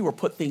out of you or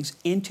put things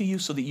into you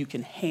so that you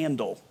can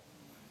handle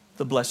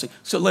the blessing.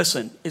 So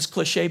listen, it's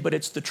cliche, but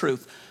it's the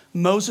truth.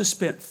 Moses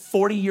spent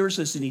 40 years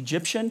as an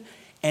Egyptian,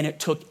 and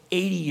it took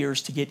 80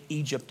 years to get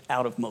Egypt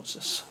out of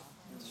Moses.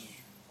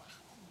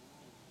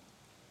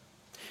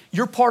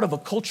 You're part of a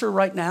culture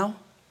right now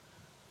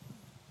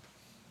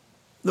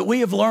that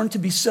we have learned to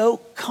be so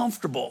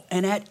comfortable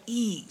and at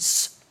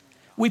ease.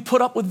 We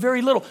put up with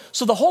very little.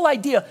 So the whole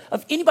idea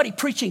of anybody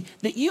preaching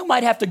that you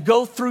might have to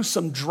go through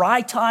some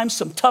dry times,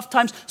 some tough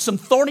times, some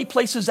thorny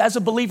places as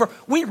a believer,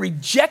 we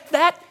reject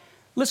that.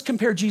 Let's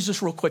compare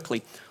Jesus real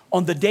quickly.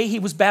 On the day he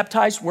was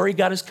baptized, where he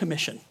got his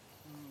commission.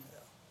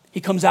 He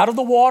comes out of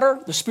the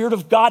water. The Spirit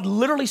of God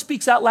literally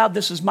speaks out loud,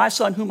 "This is my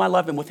son whom I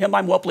love, and with him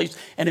I'm well pleased."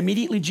 And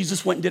immediately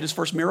Jesus went and did his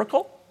first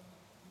miracle.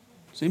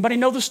 Does anybody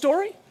know the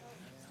story?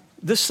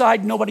 This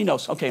side, nobody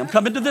knows. Okay, I'm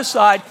coming to this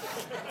side.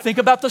 Think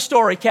about the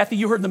story. Kathy,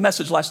 you heard the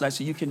message last night,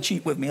 so you can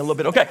cheat with me a little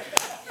bit. Okay.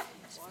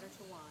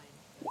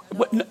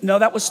 No,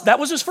 that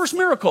was his first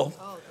miracle.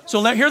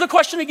 So hear the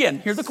question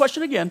again.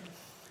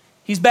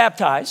 He's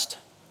baptized,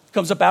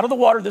 comes up out of the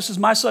water. "This is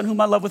my son whom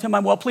I love, with him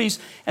I'm well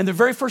pleased." And the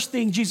very first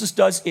thing Jesus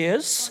does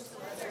is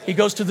he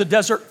goes to the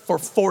desert for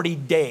 40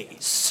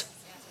 days.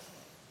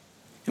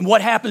 And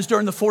what happens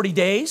during the 40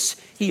 days?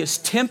 He is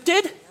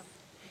tempted.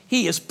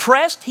 He is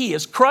pressed, he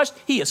is crushed,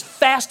 he is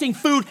fasting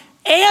food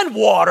and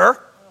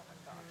water.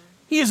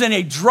 He is in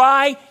a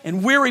dry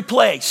and weary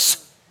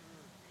place.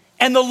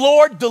 And the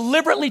Lord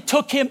deliberately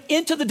took him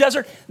into the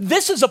desert.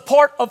 This is a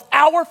part of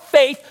our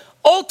faith,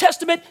 Old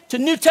Testament to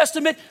New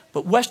Testament,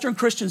 but Western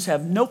Christians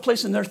have no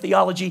place in their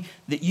theology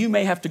that you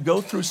may have to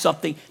go through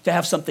something, to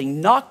have something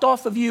knocked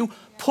off of you,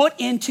 put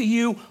into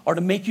you, or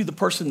to make you the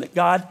person that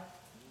God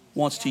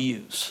wants to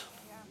use.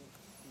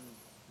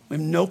 We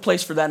have no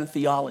place for that in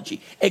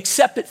theology,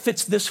 except it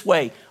fits this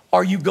way.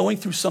 Are you going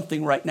through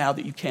something right now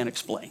that you can't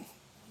explain?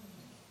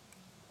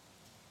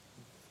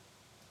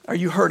 Are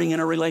you hurting in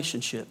a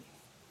relationship?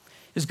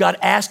 Is God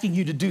asking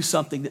you to do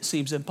something that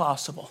seems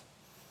impossible?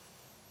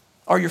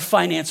 Are your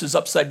finances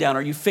upside down?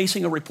 Are you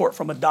facing a report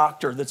from a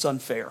doctor that's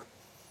unfair?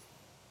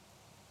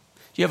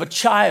 Do you have a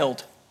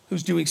child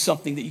who's doing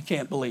something that you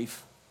can't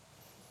believe?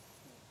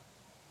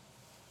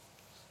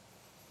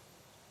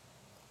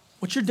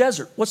 What's your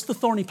desert? What's the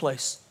thorny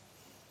place?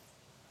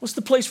 What's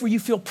the place where you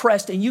feel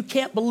pressed and you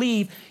can't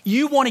believe,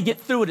 you want to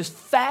get through it as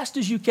fast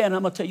as you can? And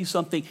I'm going to tell you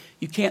something.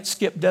 You can't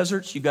skip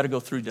deserts. You got to go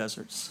through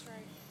deserts.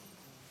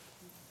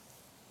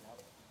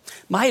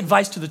 My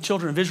advice to the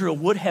children of Israel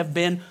would have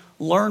been,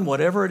 learn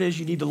whatever it is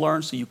you need to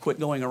learn so you quit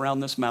going around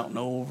this mountain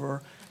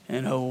over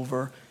and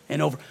over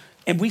and over.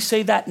 And we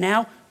say that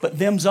now, but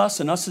them's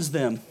us and us is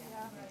them.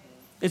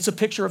 It's a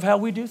picture of how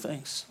we do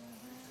things.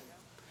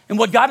 And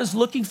what God is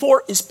looking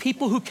for is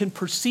people who can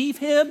perceive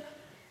him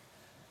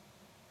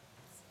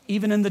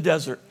even in the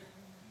desert,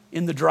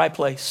 in the dry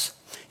place.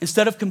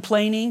 Instead of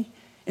complaining,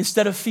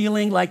 instead of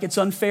feeling like it's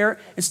unfair,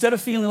 instead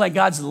of feeling like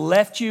God's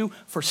left you,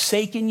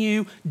 forsaken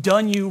you,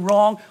 done you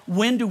wrong,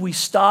 when do we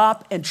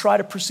stop and try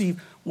to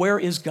perceive where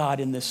is God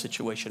in this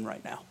situation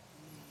right now? All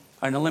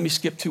right, now let me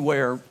skip to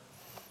where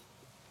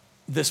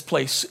this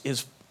place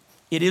is.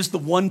 It is the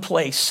one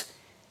place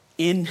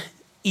in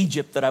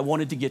Egypt that I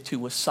wanted to get to,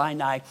 was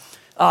Sinai.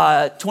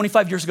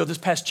 25 years ago, this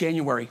past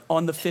January,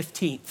 on the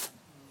 15th.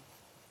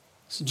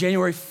 So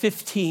January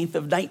 15th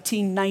of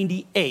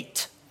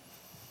 1998,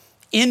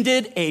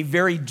 ended a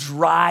very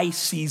dry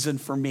season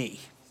for me.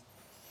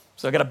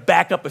 So I got to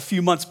back up a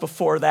few months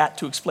before that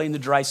to explain the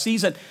dry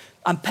season.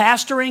 I'm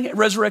pastoring at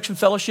Resurrection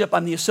Fellowship.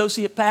 I'm the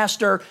associate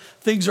pastor.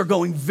 Things are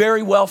going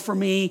very well for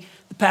me.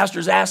 The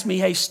pastors asked me,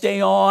 hey,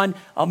 stay on.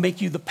 I'll make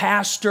you the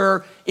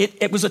pastor.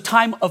 It was a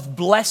time of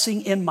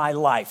blessing in my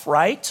life,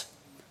 right?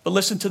 But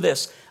listen to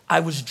this.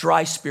 I was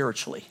dry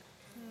spiritually.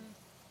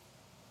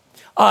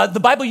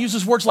 The Bible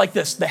uses words like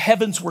this. The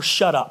heavens were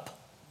shut up.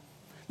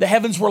 The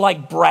heavens were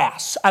like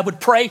brass. I would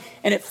pray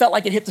and it felt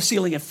like it hit the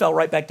ceiling and fell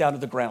right back down to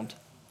the ground.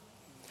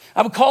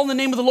 I would call in the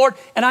name of the Lord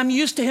and I'm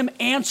used to him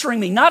answering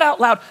me, not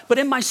out loud, but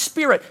in my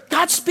spirit.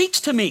 God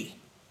speaks to me.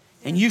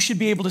 And you should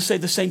be able to say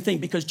the same thing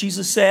because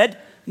Jesus said,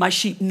 my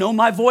sheep know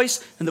my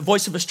voice and the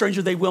voice of a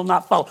stranger they will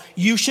not follow.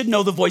 You should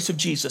know the voice of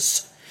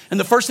Jesus. And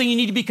the first thing you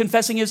need to be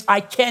confessing is,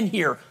 I can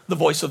hear the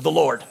voice of the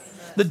Lord.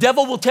 The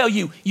devil will tell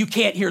you, you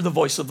can't hear the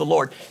voice of the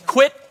Lord.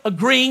 Quit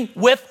agreeing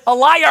with a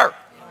liar.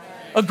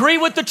 Agree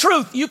with the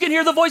truth. You can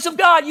hear the voice of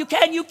God. You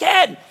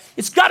can.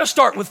 It's got to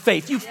start with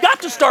faith. You've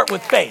got to start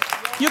with faith.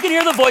 You can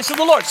hear the voice of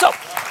the Lord. So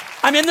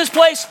I'm in this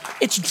place.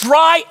 It's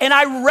dry and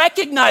I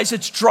recognize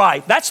it's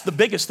dry. That's the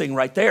biggest thing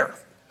right there.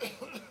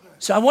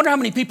 So I wonder how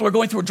many people are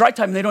going through a dry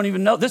time and they don't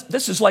even know.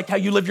 This is like how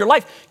you live your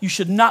life. You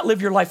should not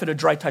live your life at a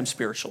dry time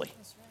spiritually.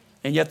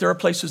 And yet there are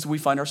places that we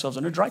find ourselves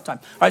in a dry time.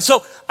 All right,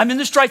 so I'm in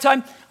this dry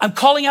time. I'm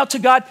calling out to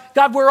God.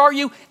 God, where are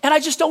you? And I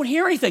just don't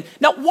hear anything.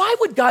 Now, why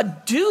would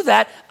God do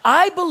that?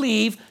 I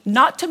believe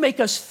not to make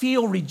us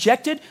feel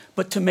rejected,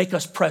 but to make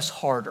us press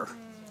harder.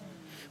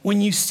 When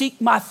you seek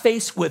my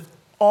face with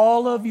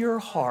all of your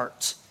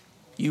heart,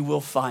 you will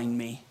find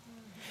me.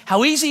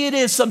 How easy it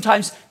is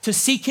sometimes to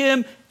seek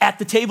him at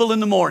the table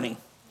in the morning.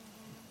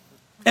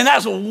 And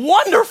that's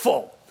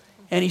wonderful.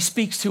 And he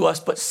speaks to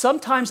us. But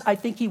sometimes I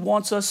think he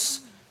wants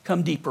us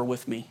come deeper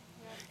with me.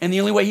 And the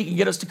only way he can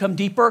get us to come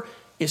deeper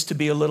is to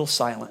be a little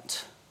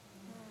silent.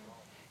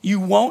 You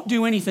won't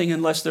do anything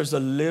unless there's a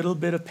little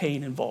bit of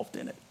pain involved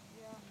in it.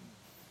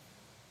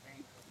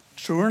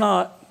 True or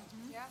not?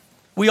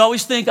 We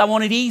always think, I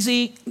want it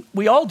easy.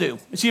 We all do.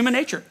 It's human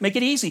nature. Make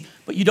it easy.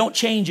 But you don't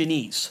change in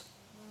ease.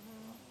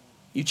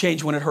 You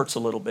change when it hurts a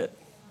little bit.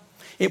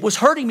 It was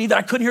hurting me that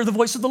I couldn't hear the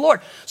voice of the Lord.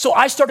 So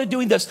I started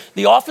doing this.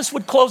 The office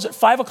would close at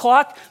 5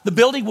 o'clock. The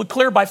building would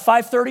clear by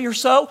 5:30 or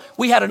so.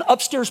 We had an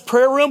upstairs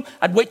prayer room.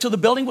 I'd wait till the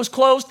building was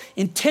closed,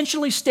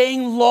 intentionally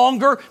staying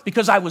longer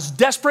because I was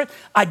desperate.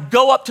 I'd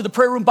go up to the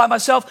prayer room by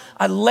myself.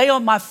 I'd lay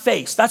on my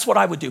face. That's what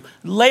I would do.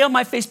 Lay on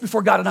my face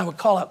before God and I would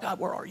call out, God,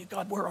 where are you?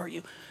 God, where are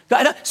you?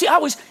 God,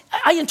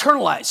 I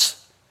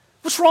internalize.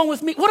 What's wrong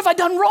with me? What have I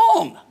done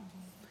wrong?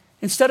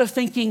 Instead of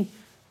thinking,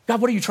 God,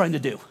 what are you trying to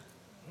do?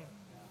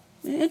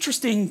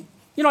 Interesting.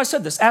 You know, I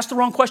said this, ask the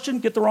wrong question,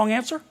 get the wrong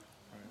answer.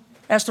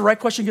 Ask the right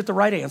question, get the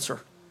right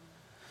answer.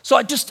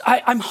 So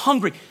I'm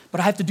hungry,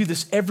 but I have to do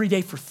this every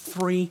day for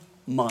 3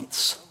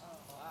 months.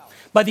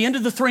 By the end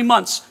of the 3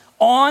 months,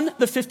 on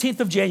the 15th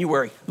of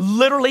January,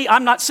 literally,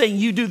 I'm not saying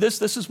you do this.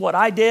 This is what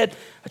I did.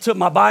 I took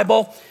my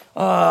Bible.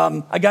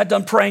 I got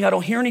done praying. I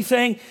don't hear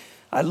anything.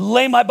 I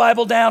lay my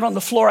Bible down on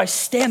the floor. I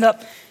stand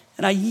up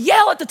and I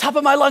yell at the top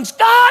of my lungs,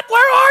 God,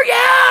 where are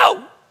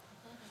you?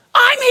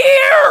 I'm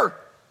here.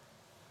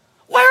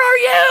 Where are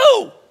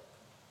you?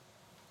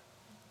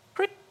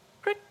 Crick,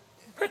 crick,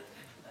 crick,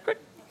 crick.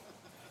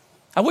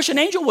 I wish an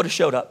angel would have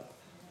showed up.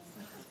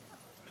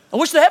 I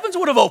wish the heavens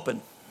would have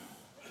opened.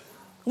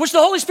 I wish the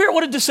Holy Spirit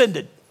would have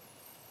descended.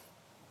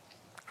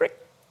 Crick,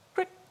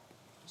 crick.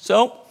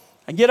 So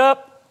I get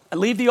up, I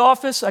leave the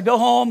office, I go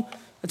home,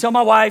 I tell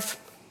my wife,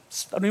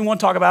 I don't even want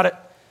to talk about it.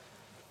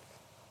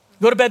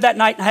 Go to bed that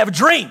night and I have a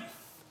dream.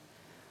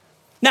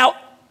 Now,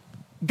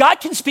 God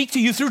can speak to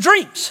you through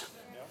dreams.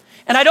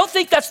 And I don't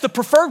think that's the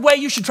preferred way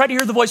you should try to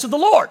hear the voice of the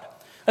Lord.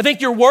 I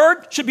think your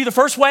word should be the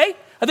first way.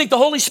 I think the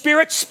Holy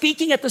Spirit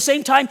speaking at the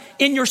same time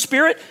in your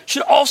spirit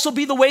should also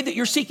be the way that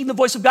you're seeking the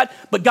voice of God.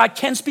 But God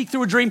can speak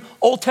through a dream,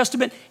 Old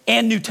Testament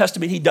and New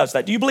Testament. He does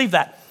that. Do you believe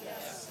that?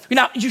 Yes.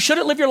 Now, you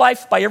shouldn't live your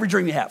life by every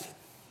dream you have.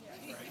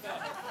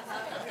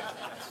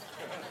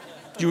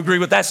 Do you agree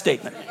with that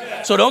statement?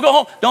 So don't go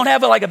home. Don't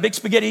have like a big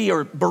spaghetti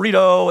or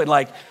burrito and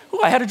like,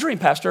 oh, I had a dream,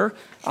 Pastor.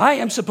 I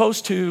am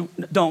supposed to.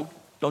 Don't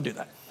do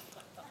that.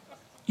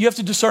 You have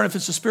to discern if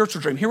it's a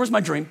spiritual dream. Here was my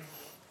dream.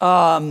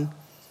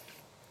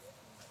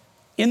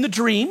 In the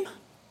dream,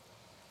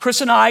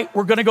 Chris and I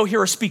were going to go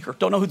hear a speaker.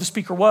 Don't know who the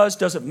speaker was.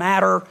 Doesn't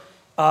matter.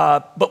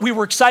 But we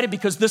were excited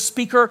because this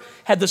speaker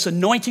had this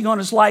anointing on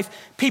his life.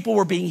 People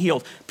were being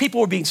healed. People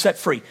were being set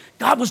free.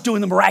 God was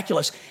doing the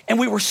miraculous. And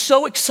we were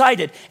so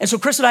excited. And so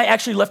Chris and I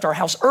actually left our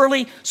house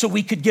early so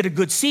we could get a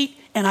good seat.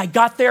 And I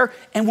got there,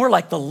 and we're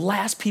like the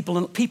last people.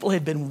 And people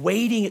had been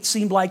waiting, it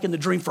seemed like, in the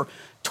dream for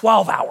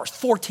 12 hours,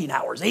 14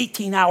 hours,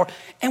 18 hours.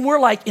 And we're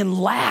like in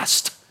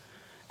last.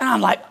 And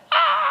I'm like,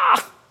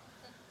 ah.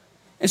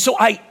 And so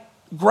I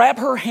grab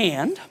her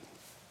hand,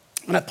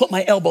 and I put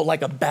my elbow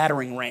like a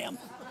battering ram.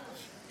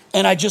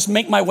 And I just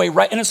make my way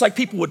right. And it's like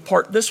people would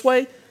part this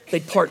way.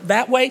 They'd part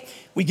that way.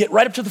 We get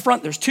right up to the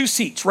front. There's 2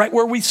 seats right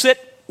where we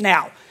sit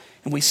now.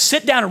 And we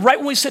sit down. And right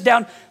when we sit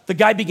down, the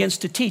guy begins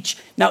to teach.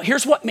 Now,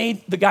 here's what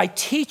made the guy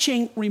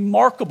teaching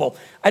remarkable.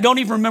 I don't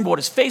even remember what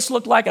his face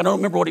looked like. I don't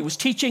remember what he was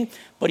teaching.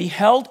 But he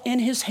held in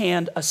his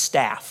hand a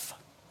staff.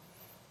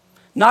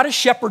 Not a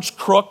shepherd's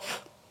crook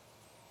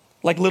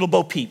like Little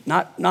Bo Peep.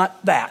 Not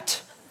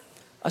that.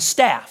 A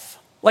staff.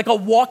 Like a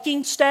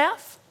walking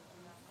staff.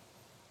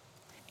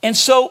 And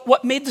so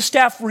what made the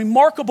staff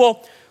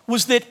remarkable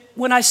was that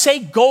when I say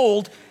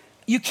gold,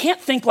 you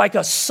can't think like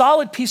a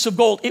solid piece of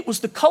gold. It was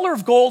the color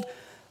of gold,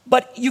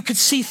 but you could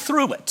see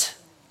through it.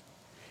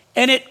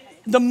 And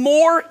the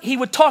more he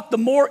would talk, the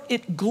more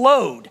it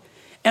glowed.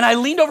 And I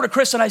leaned over to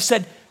Chris and I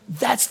said,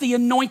 that's the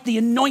anointing. The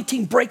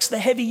anointing breaks the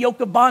heavy yoke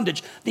of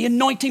bondage. The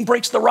anointing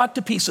breaks the rock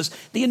to pieces.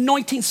 The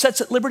anointing sets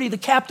at liberty the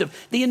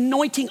captive. The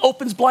anointing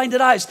opens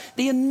blinded eyes.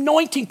 The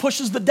anointing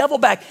pushes the devil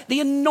back.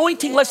 The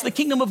anointing lets the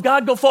kingdom of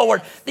God go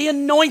forward. The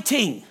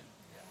anointing.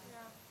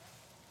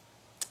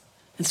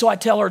 And so I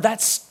tell her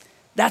that's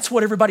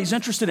what everybody's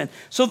interested in.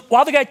 So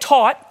while the guy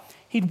taught,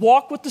 he'd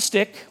walk with the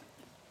stick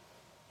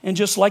and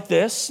just like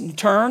this and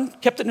turn,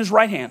 kept it in his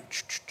right hand.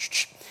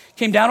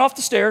 Came down off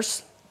the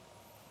stairs.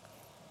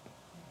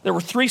 There were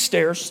 3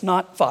 stairs,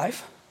 not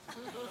 5.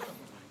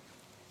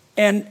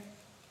 And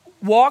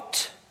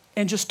walked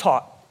and just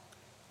taught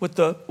with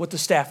the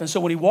staff. And so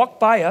when he walked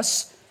by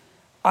us,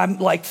 I'm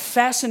like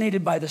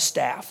fascinated by the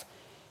staff.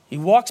 He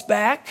walks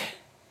back,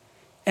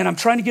 and I'm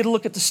trying to get a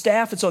look at the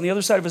staff. It's on the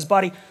other side of his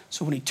body.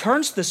 So when he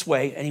turns this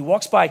way and he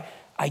walks by,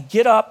 I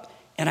get up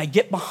and I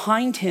get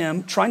behind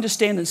him, trying to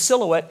stand in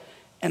silhouette,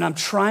 and I'm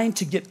trying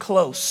to get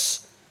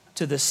close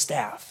to this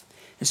staff.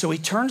 And so he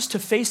turns to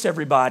face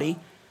everybody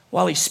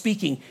while he's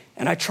speaking,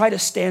 and I try to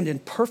stand in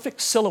perfect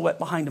silhouette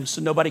behind him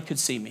so nobody could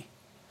see me.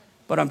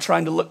 But I'm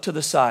trying to look to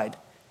the side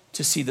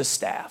to see the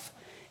staff.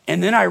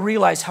 And then I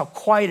realize how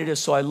quiet it is,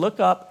 so I look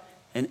up,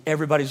 and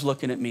everybody's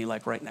looking at me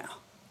like right now.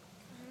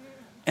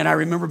 And I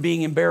remember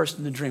being embarrassed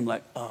in the dream,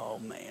 like, oh,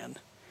 man.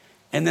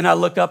 And then I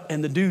look up,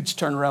 and the dude's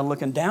turning around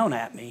looking down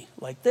at me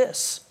like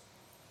this.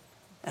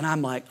 And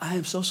I'm like, I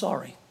am so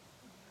sorry.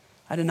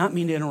 I did not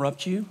mean to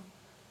interrupt you.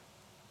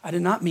 I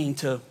did not mean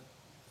to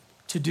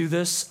do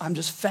this. I'm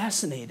just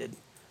fascinated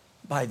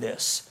by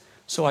this.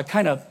 So I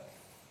kind of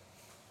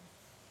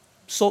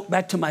sulk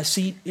back to my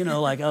seat,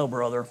 like, oh,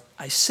 brother.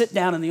 I sit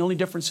down, and the only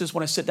difference is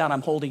when I sit down,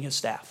 I'm holding his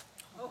staff.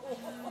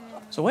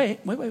 So wait.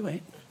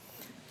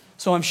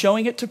 So I'm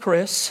showing it to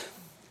Chris,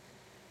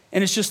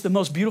 and it's just the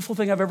most beautiful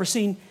thing I've ever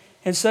seen.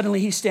 And suddenly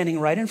he's standing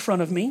right in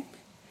front of me,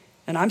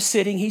 and I'm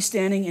sitting, he's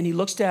standing, and he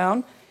looks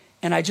down,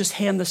 and I just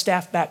hand the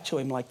staff back to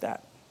him like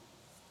that.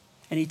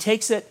 And he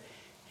takes it,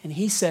 and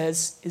he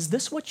says, is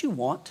this what you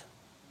want?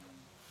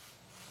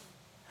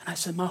 And I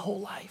said, my whole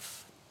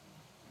life.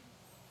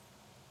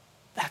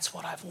 That's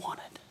what I've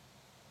wanted.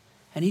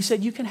 And he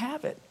said, you can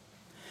have it.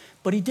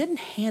 But he didn't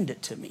hand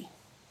it to me.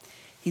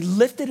 He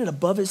lifted it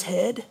above his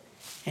head,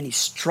 and he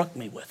struck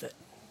me with it.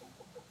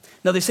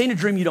 Now, they say in a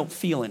dream you don't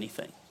feel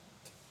anything.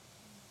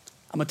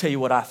 I'm going to tell you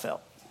what I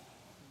felt.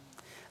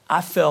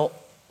 I felt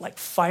like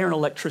fire and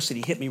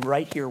electricity hit me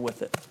right here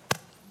with it.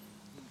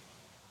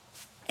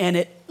 And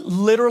it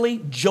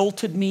literally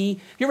jolted me.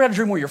 You ever had a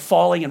dream where you're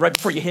falling and right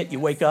before you hit, you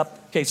wake up?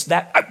 Okay, so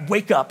I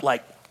wake up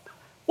like,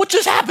 what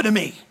just happened to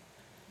me?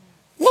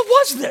 What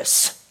was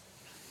this?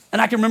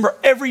 And I can remember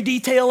every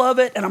detail of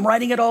it, and I'm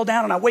writing it all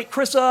down, and I wake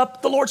Chris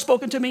up. The Lord's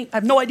spoken to me. I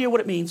have no idea what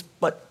it means,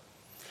 but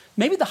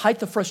maybe the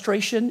height of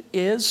frustration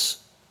is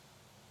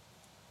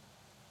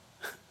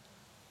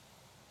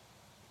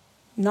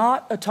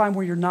not a time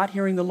where you're not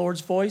hearing the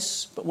Lord's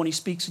voice, but when he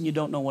speaks and you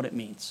don't know what it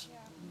means.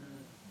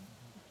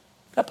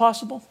 Is that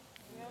possible?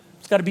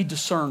 It's got to be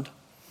discerned.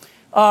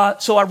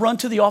 So I run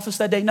to the office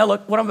that day. Now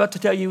look, what I'm about to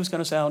tell you is going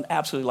to sound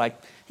absolutely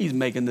like he's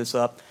making this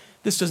up.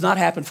 This does not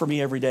happen for me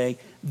every day.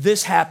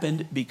 This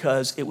happened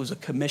because it was a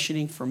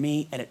commissioning for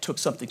me, and it took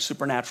something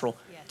supernatural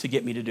to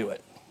get me to do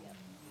it.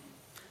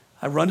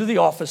 I run to the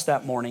office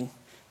that morning,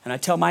 and I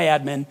tell my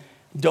admin,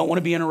 don't want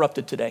to be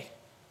interrupted today.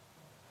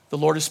 The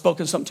Lord has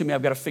spoken something to me.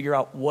 I've got to figure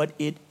out what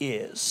it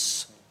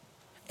is.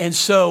 And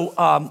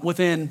so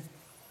within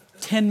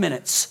 10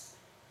 minutes,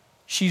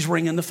 she's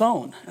ringing the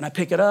phone, and I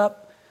pick it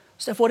up.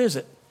 Steph, what is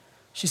it?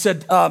 She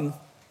said,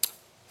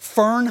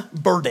 Fern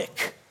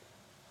Burdick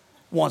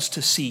wants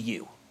to see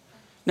you.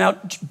 Now,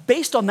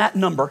 based on that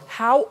number,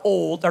 how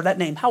old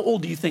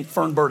do you think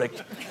Fern Burdick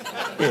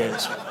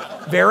is?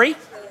 Very?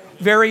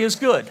 Very is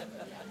good.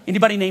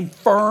 Anybody named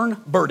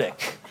Fern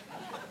Burdick?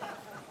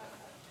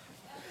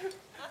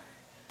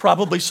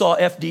 Probably saw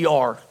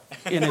FDR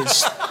in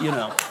his,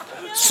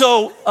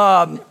 So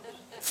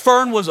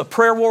Fern was a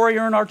prayer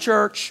warrior in our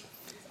church,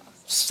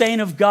 saint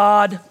of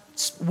God,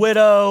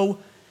 widow.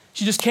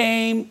 She just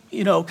came,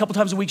 a couple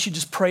times a week. She'd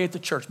just pray at the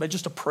church, but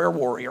just a prayer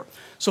warrior.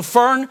 So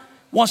Fern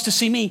wants to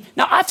see me.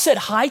 Now, I've said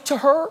hi to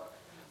her.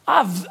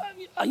 But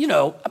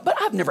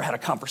I've never had a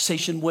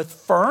conversation with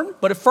Fern.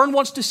 But if Fern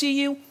wants to see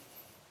you,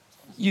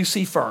 you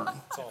see Fern.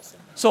 That's awesome.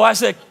 So I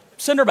said,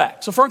 send her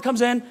back. So Fern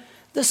comes in.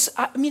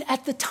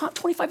 At the time,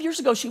 25 years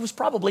ago, she was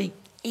probably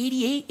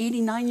 88,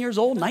 89 years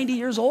old, 90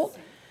 years old.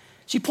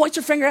 She points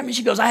her finger at me.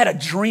 She goes, I had a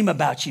dream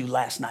about you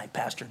last night,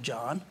 Pastor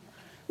John.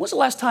 When's the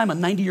last time a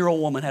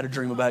 90-year-old woman had a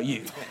dream about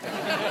you?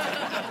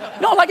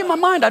 No, like in my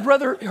mind, I'd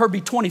rather her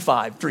be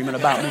 25 dreaming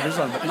about me than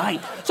something at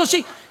night. So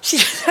she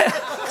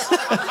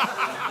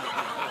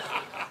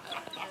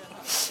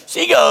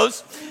she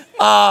goes,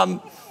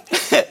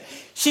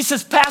 she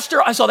says,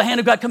 Pastor, I saw the hand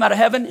of God come out of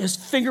heaven. His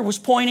finger was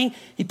pointing.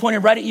 He pointed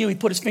right at you. He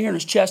put his finger in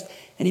his chest,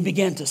 and he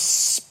began to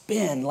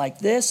spin like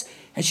this.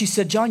 And she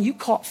said, John, you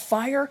caught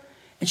fire.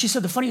 And she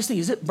said, the funniest thing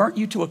is it burnt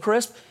you to a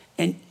crisp,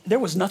 and there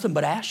was nothing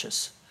but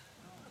ashes.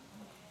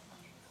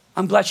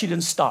 I'm glad she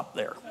didn't stop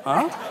there.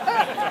 Huh?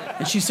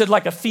 And she said,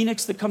 like a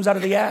phoenix that comes out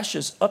of the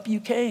ashes, up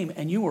you came,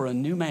 and you were a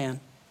new man.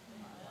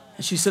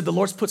 And she said, the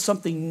Lord's put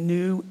something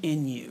new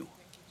in you.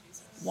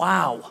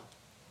 Wow.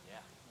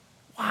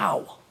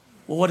 Wow.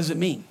 Well, what does it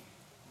mean?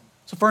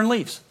 So Fern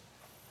leaves.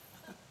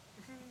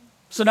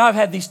 So now I've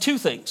had these two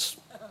things,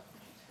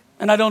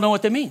 and I don't know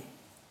what they mean.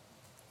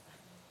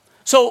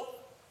 So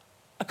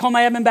I called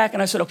my admin back,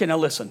 and I said, okay, now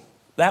listen,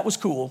 that was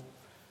cool,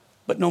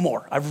 but no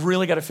more. I've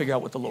really got to figure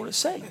out what the Lord is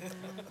saying.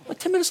 But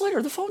 10 minutes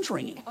later, the phone's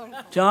ringing.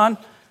 John, a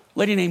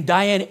lady named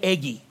Diane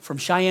Eggy from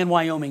Cheyenne,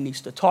 Wyoming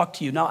needs to talk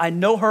to you. Now, I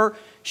know her.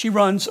 She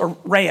ran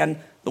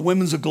the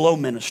Women's Aglow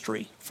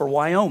ministry for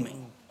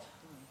Wyoming.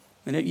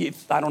 And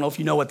I don't know if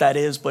you know what that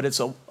is, but it's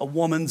a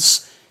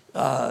woman's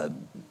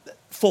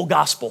full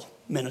gospel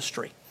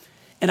ministry.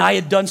 And I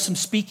had done some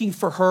speaking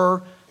for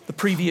her the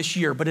previous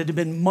year, but it had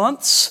been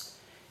months,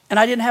 and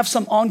I didn't have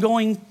some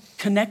ongoing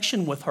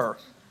connection with her.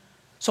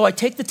 So I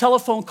take the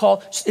telephone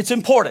call. It's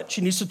important.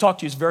 She needs to talk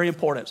to you. It's very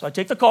important. So I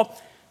take the call.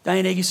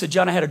 Diane Agee said,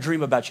 John, I had a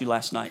dream about you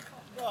last night.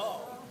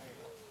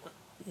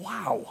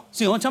 Wow. It's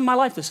the only time in my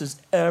life this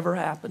has ever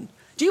happened.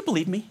 Do you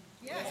believe me?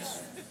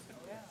 Yes.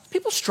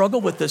 People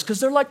struggle with this because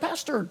they're like,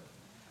 Pastor,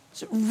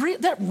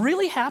 that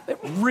really happened?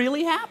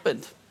 Really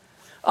happened.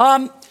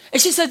 And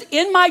she said,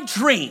 in my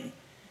dream,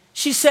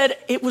 she said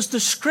it was the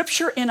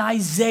scripture in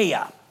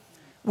Isaiah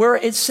where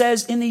it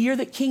says, in the year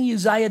that King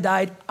Uzziah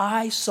died,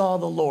 I saw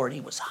the Lord.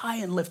 He was high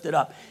and lifted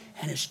up,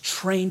 and his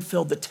train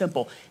filled the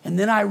temple. And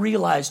then I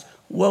realized,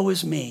 woe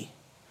is me.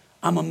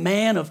 I'm a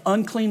man of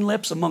unclean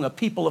lips among a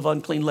people of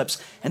unclean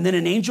lips. And then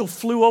an angel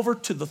flew over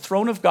to the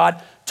throne of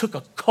God, took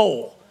a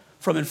coal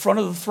from in front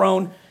of the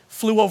throne,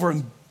 flew over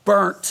and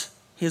burnt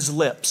his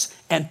lips,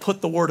 and put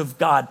the word of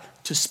God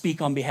to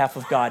speak on behalf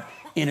of God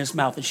in his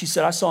mouth. And she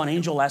said, I saw an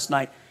angel last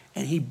night,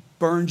 and he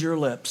burned your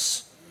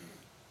lips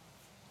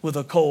with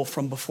a coal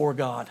from before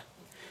God.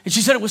 And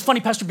she said it was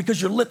funny, Pastor,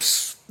 because your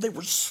lips, they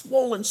were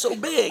swollen so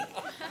big.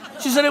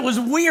 She said it was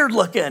weird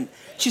looking.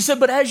 She said,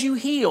 but as you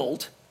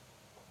healed,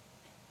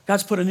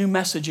 God's put a new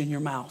message in your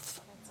mouth.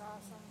 That's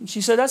awesome. And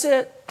she said, that's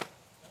it.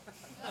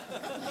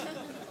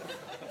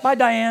 Bye,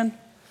 Diane.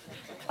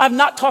 I've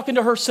not talked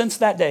to her since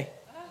that day.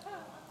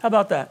 How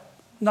about that?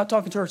 I'm not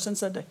talking to her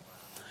since that day.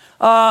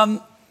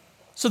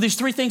 So these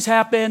three things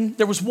happen.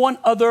 There was one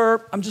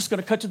other. I'm just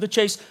going to cut to the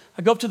chase.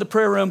 I go up to the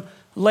prayer room,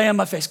 lay on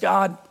my face.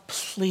 God,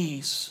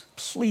 please,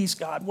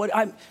 God.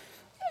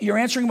 You're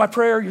answering my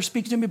prayer. You're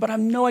speaking to me, but I have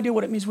no idea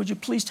what it means. Would you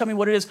please tell me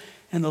what it is?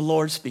 And the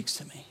Lord speaks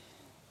to me.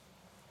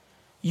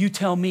 You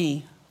tell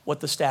me what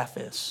the staff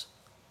is.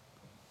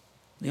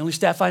 The only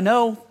staff I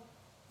know,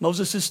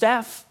 Moses'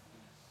 staff.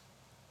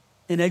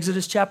 In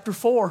Exodus chapter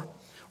 4,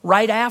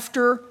 right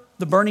after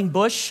the burning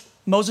bush,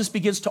 Moses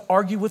begins to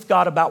argue with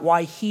God about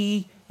why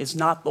he is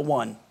not the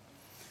one.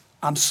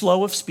 I'm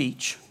slow of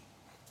speech.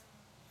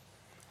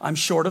 I'm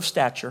short of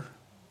stature.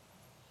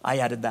 I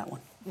added that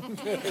one.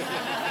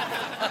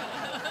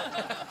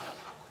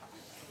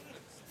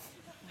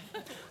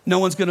 No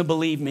one's going to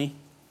believe me.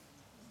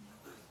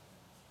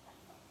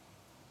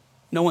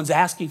 No one's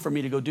asking for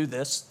me to go do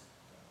this.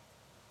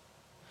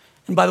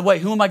 And by the way,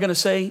 who am I going to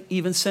say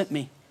even sent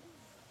me?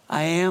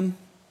 I am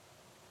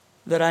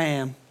that I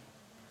am.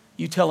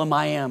 You tell them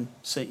I am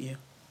sent you.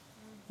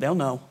 They'll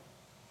know.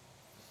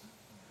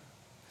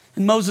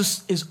 And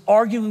Moses is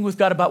arguing with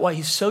God about why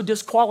he's so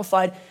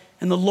disqualified.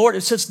 And the Lord,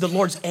 it says the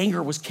Lord's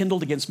anger was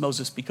kindled against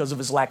Moses because of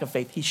his lack of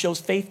faith. He shows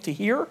faith to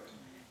hear,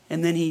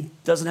 and then he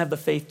doesn't have the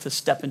faith to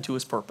step into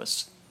his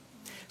purpose.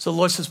 So the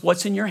Lord says,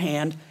 what's in your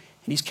hand?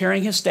 And he's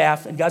carrying his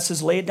staff, and God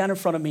says, lay it down in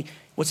front of me.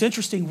 What's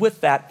interesting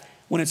with that,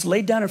 when it's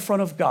laid down in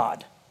front of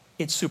God,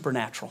 it's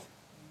supernatural.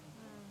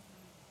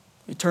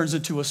 It turns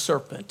into a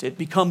serpent. It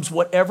becomes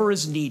whatever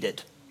is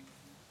needed.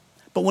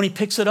 But when he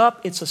picks it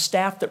up, it's a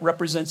staff that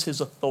represents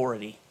his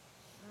authority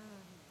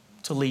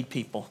to lead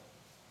people.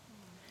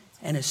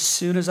 And as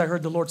soon as I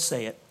heard the Lord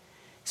say it,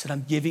 he said,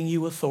 I'm giving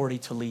you authority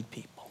to lead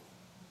people.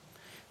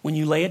 When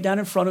you lay it down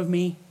in front of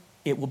me,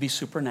 it will be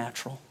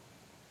supernatural.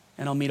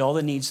 And I'll meet all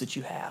the needs that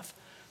you have.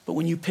 But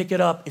when you pick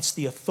it up, it's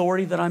the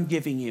authority that I'm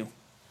giving you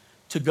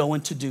to go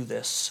and to do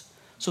this.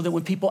 So that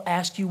when people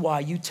ask you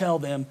why, you tell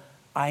them,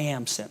 I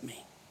am sent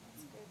me.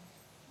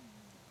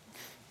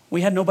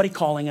 We had nobody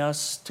calling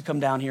us to come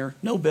down here.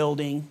 No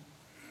building.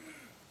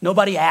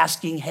 Nobody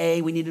asking,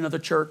 hey, we need another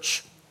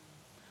church.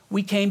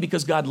 We came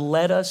because God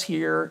led us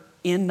here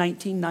in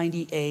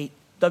 1998.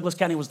 Douglas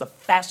County was the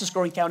fastest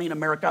growing county in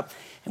America.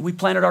 And we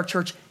planted our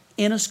church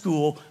in a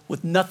school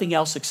with nothing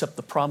else except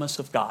the promise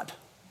of God.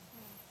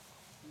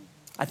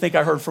 I think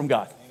I heard from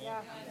God.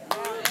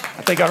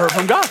 I think I heard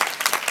from God.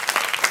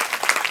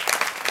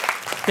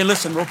 Okay,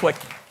 listen real quick.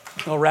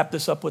 I'll wrap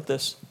this up with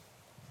this.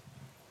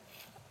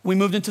 We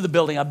moved into the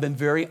building. I've been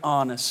very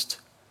honest.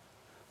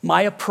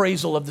 My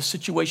appraisal of the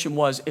situation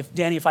was,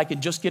 if I could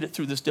just get it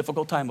through this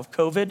difficult time of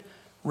COVID,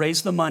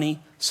 raise the money,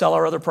 sell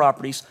our other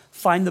properties,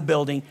 find the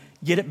building,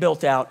 get it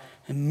built out,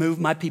 and move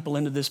my people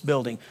into this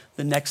building,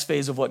 the next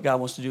phase of what God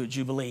wants to do at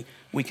Jubilee,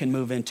 we can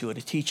move into it,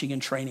 a teaching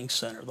and training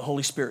center. The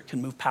Holy Spirit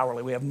can move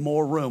powerfully. We have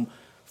more room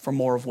for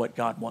more of what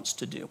God wants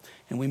to do.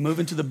 And we move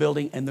into the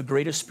building, and the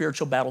greatest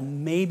spiritual battle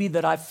maybe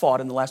that I've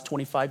fought in the last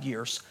 25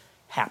 years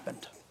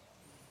happened.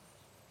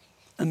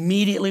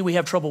 Immediately we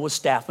have trouble with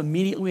staff.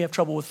 Immediately we have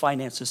trouble with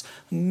finances.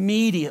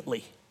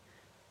 Immediately,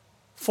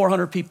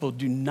 400 people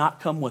do not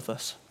come with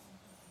us.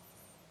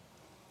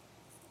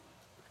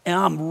 And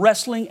I'm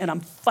wrestling and I'm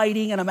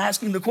fighting and I'm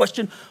asking the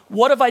question,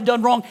 what have I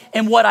done wrong?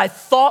 And what I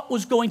thought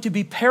was going to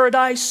be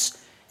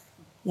paradise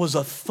was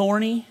a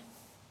thorny,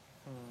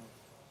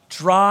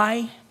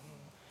 dry,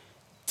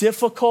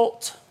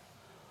 difficult,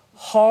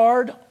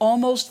 hard,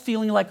 almost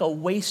feeling like a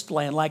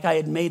wasteland, like I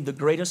had made the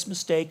greatest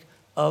mistake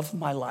of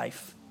my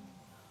life.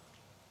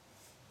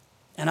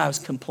 And I was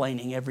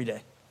complaining every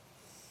day,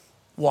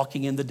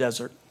 walking in the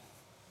desert.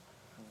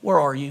 Where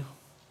are you?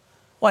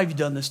 Why have you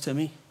done this to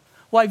me?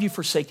 Why have you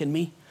forsaken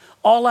me?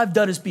 All I've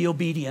done is be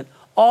obedient.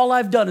 All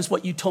I've done is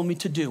what you told me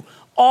to do.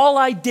 All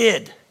I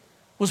did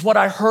was what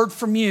I heard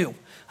from you.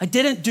 I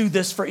didn't do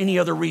this for any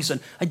other reason.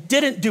 I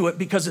didn't do it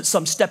because it's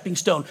some stepping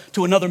stone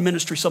to another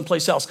ministry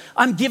someplace else.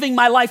 I'm giving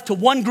my life to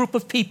one group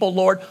of people,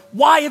 Lord.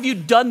 Why have you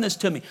done this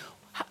to me?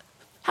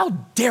 How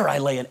dare I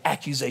lay an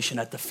accusation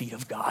at the feet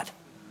of God?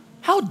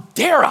 How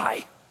dare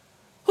I?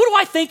 Who do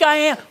I think I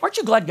am? Aren't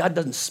you glad God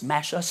doesn't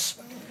smash us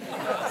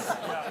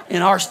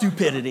in our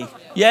stupidity?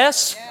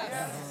 Yes?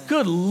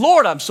 Good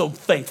Lord, I'm so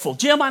thankful.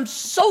 Jim, I'm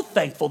so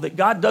thankful that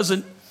God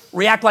doesn't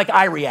react like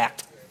I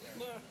react.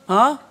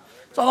 Huh?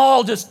 So I'm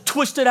all just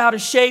twisted out of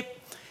shape.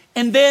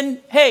 And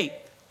then, hey,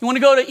 you want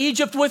to go to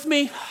Egypt with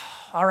me?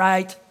 All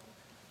right,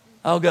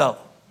 I'll go.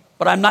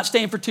 But I'm not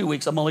staying for 2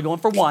 weeks. I'm only going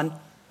for 1.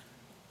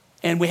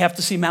 And we have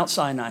to see Mount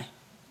Sinai.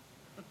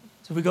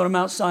 So we go to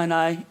Mount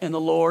Sinai, and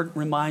the Lord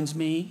reminds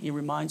me. He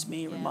reminds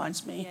me.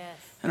 Yes.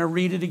 And I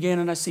read it again,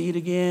 and I see it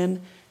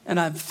again. And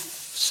I'm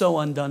so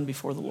undone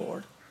before the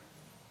Lord.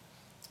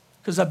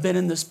 Because I've been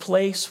in this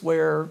place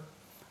where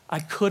I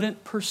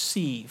couldn't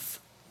perceive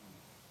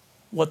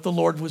what the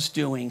Lord was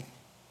doing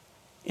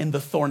in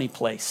the thorny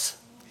place.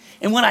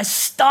 And when I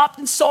stopped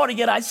and saw it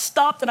again, I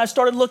stopped and I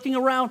started looking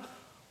around.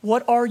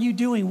 What are you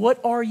doing? What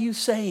are you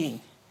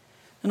saying?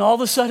 And all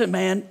of a sudden,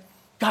 man,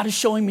 God is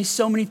showing me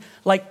so many,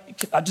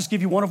 I'll just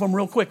give you one of them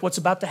real quick. What's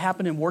about to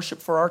happen in worship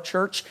for our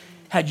church.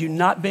 Had you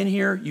not been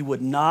here, you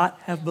would not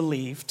have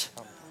believed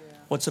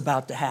what's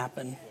about to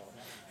happen.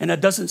 And that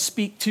doesn't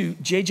speak to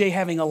JJ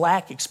having a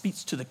lack. It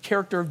speaks to the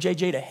character of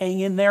JJ to hang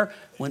in there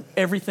when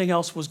everything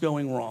else was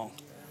going wrong.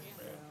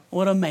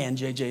 What a man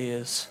JJ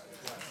is.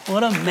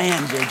 What a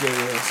man JJ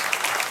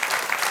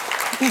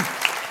is.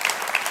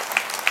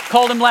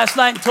 Called him last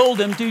night and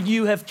told him, dude,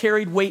 you have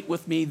carried weight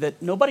with me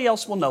that nobody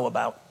else will know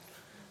about.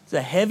 It's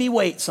a heavy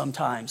weight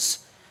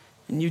sometimes.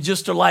 And you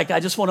just are like, I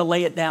just want to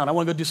lay it down. I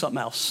want to go do something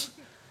else.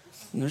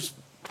 And this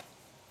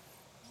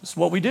is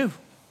what we do.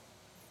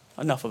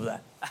 Enough of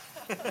that.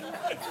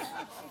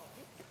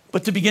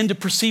 But to begin to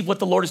perceive what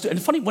the Lord is doing.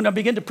 And funny, when I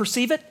begin to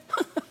perceive it,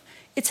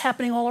 it's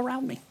happening all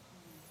around me.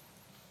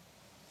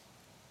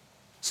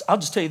 So I'll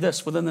just tell you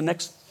this, within the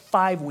next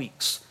 5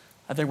 weeks,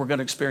 I think we're going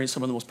to experience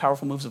some of the most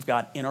powerful moves of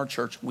God in our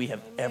church we have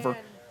ever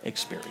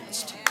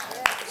experienced. So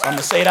I'm going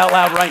to say it out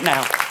loud right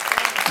now.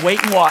 Wait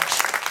and watch.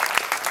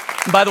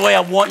 And by the way,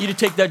 I want you to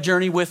take that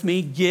journey with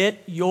me.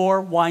 Get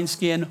your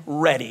wineskin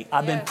ready.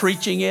 I've been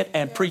preaching it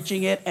and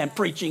preaching it and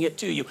preaching it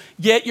to you.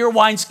 Get your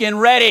wineskin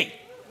ready.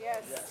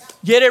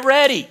 Get it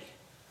ready.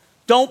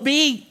 Don't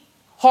be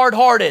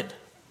hard-hearted.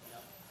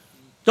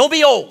 Don't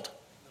be old.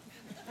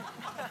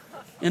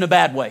 In a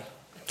bad way.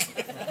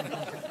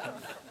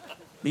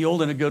 Be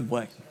old in a good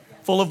way.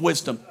 Full of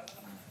wisdom.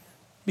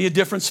 Be a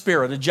different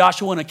spirit, a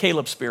Joshua and a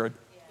Caleb spirit.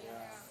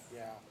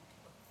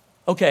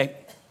 Okay.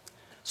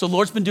 So the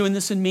Lord's been doing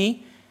this in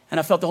me, and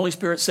I felt the Holy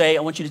Spirit say, I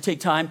want you to take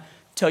time,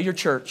 tell your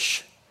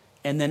church,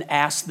 and then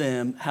ask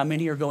them how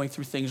many are going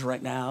through things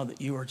right now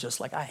that you are just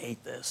like, I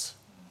hate this.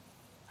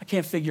 I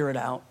can't figure it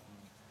out.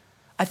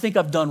 I think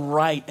I've done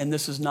right, and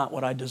this is not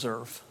what I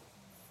deserve.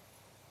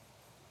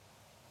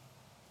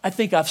 I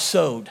think I've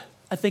sowed.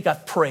 I think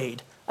I've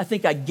prayed. I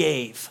think I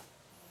gave.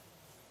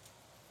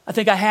 I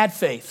think I had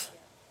faith.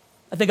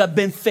 I think I've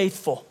been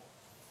faithful.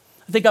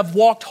 I think I've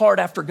walked hard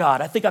after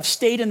God. I think I've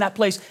stayed in that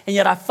place. And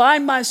yet I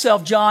find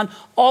myself, John,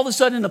 all of a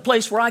sudden in a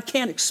place where I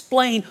can't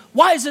explain,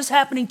 why is this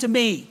happening to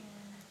me?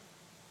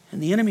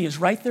 And the enemy is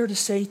right there to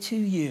say to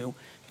you,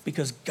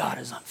 because God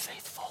is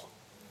unfaithful.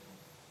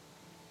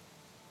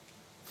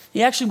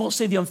 He actually won't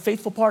say the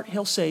unfaithful part.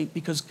 He'll say,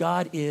 because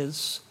God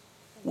is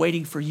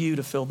waiting for you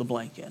to fill the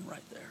blank in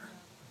right there.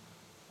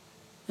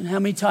 And how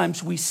many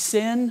times we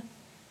sin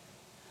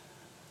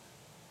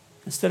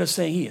instead of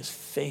saying he is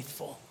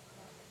faithful.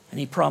 And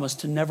he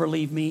promised to never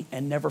leave me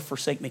and never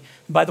forsake me.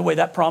 And by the way,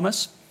 that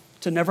promise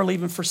to never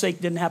leave and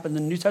forsake didn't happen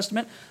in the New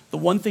Testament. The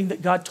one thing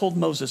that God told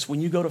Moses, when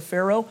you go to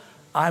Pharaoh,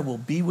 I will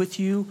be with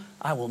you.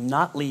 I will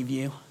not leave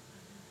you.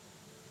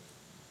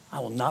 I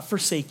will not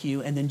forsake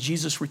you. And then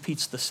Jesus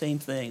repeats the same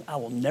thing. I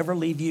will never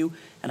leave you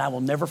and I will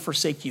never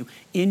forsake you.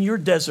 In your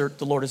desert,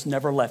 the Lord has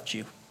never left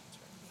you.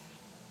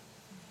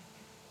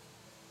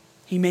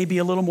 He may be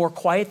a little more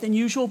quiet than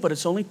usual, but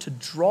it's only to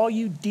draw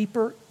you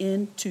deeper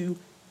into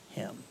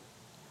him.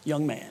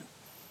 Young man.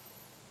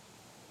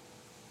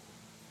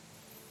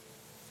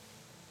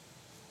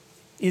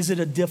 Is it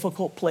a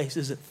difficult place?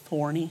 Is it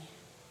thorny?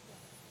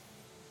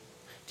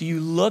 Do you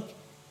look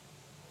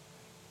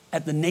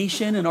at the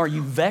nation and are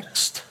you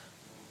vexed?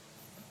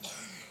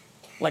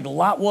 Like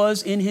Lot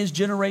was in his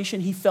generation,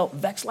 he felt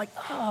vexed like,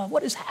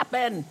 what has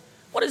happened?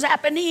 What is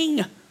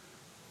happening?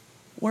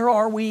 Where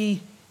are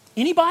we?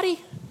 Anybody?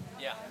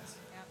 Yeah.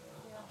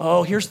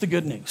 Oh, here's the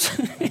good news.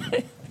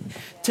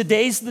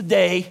 Today's the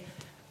day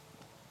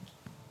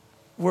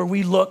where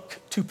we look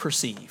to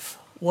perceive.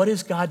 What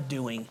is God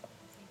doing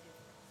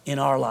in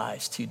our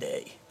lives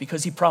today?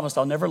 Because he promised,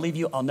 I'll never leave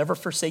you, I'll never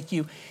forsake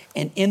you.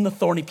 And in the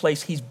thorny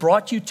place, he's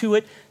brought you to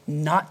it,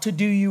 not to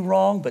do you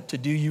wrong, but to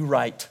do you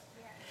right.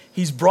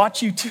 He's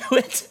brought you to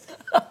it,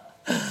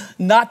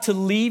 not to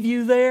leave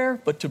you there,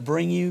 but to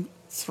bring you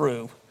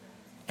through.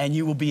 And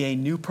you will be a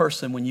new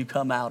person when you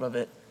come out of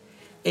it,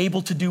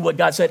 able to do what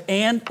God said.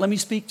 And let me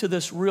speak to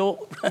this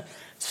real,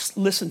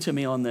 listen to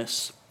me on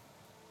this.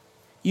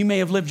 You may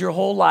have lived your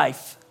whole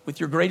life with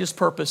your greatest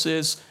purpose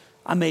is,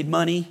 I made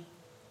money,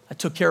 I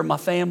took care of my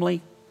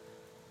family,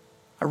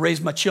 I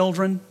raised my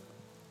children,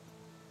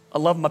 I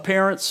loved my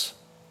parents,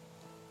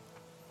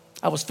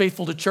 I was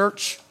faithful to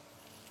church,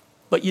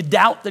 but you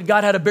doubt that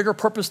God had a bigger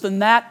purpose than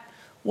that.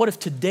 What if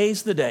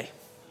today's the day?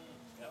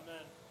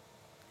 Amen.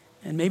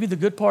 And maybe the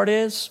good part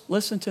is,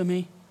 listen to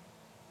me,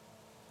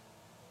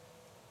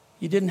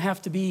 you didn't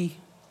have to be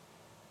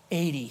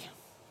 80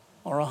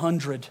 or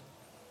 100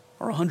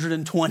 or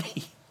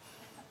 120.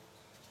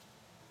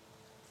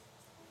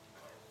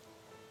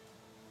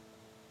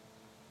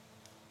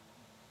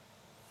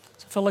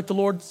 I felt like the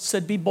Lord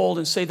said, be bold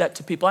and say that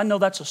to people. I know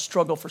that's a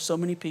struggle for so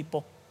many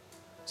people.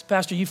 So,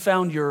 Pastor, you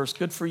found yours.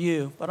 Good for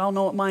you. But I don't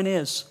know what mine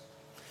is.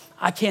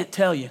 I can't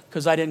tell you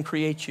because I didn't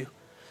create you.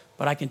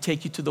 But I can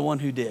take you to the one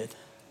who did.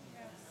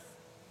 Yes.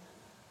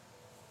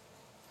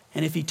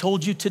 And if he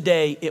told you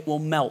today, it will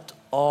melt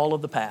all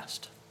of the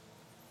past.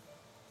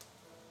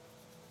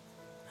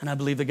 And I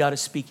believe that God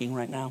is speaking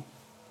right now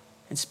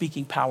and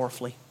speaking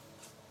powerfully.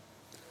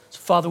 So,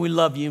 Father, we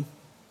love you.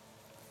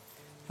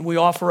 And we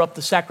offer up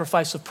the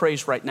sacrifice of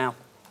praise right now.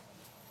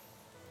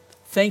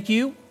 Thank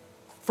you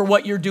for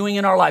what you're doing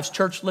in our lives.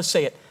 Church, let's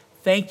say it.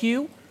 Thank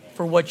you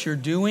for what you're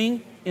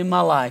doing in my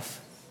life.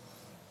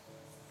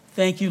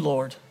 Thank you,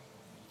 Lord.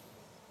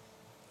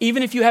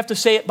 Even if you have to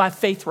say it by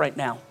faith right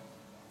now.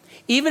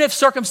 Even if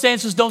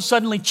circumstances don't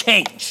suddenly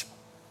change.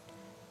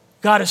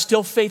 God is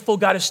still faithful.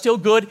 God is still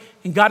good.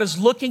 And God is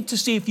looking to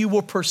see if you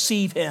will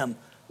perceive him.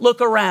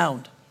 Look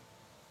around.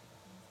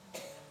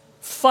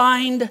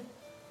 Find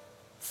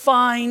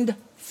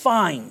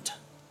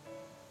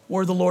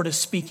where the Lord is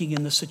speaking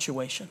in this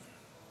situation.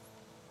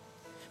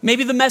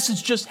 Maybe the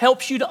message just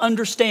helps you to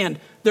understand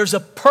there's a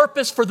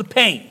purpose for the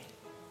pain.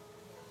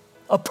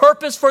 A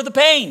purpose for the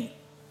pain.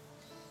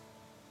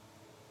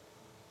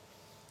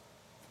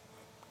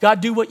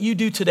 God, do what you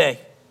do today.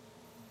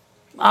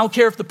 I don't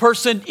care if the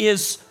person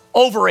is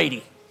over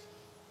 80,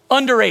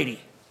 under 80.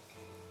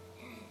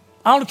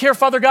 I don't care,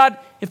 Father God,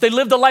 if they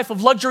lived a life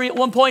of luxury at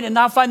one point and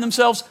now find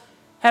themselves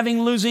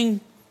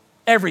losing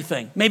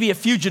everything, maybe a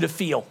fugitive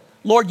feel.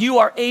 Lord, you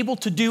are able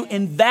to do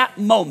in that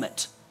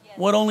moment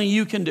what only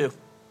you can do.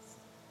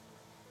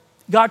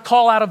 God,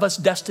 call out of us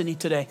destiny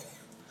today.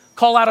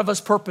 Call out of us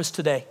purpose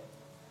today.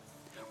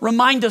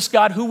 Remind us,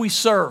 God, who we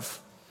serve.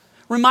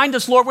 Remind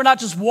us, Lord, we're not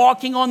just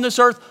walking on this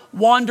earth,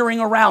 wandering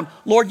around.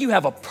 Lord, you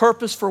have a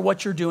purpose for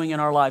what you're doing in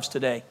our lives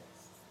today.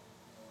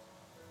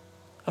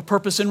 A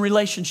purpose in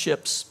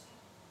relationships.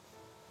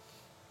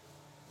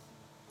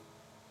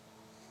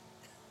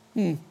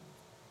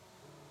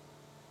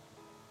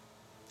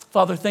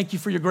 Father, thank you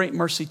for your great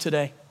mercy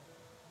today.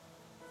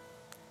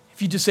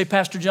 If you just say,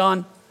 Pastor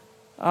John,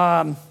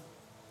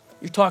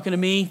 you're talking to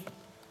me,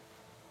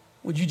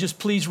 would you just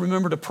please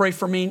remember to pray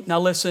for me? Now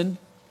listen.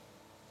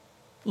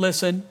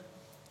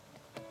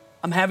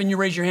 I'm having you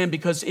raise your hand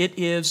because it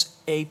is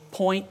a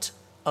point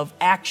of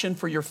action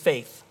for your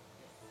faith.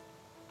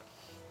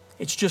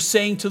 It's just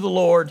saying to the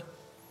Lord,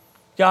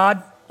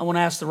 God, I want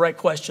to ask the right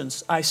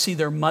questions. I see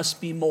there must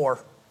be more.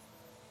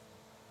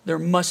 There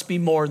must be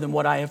more than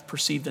what I have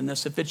perceived in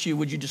this. If it's you,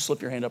 would you just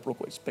slip your hand up real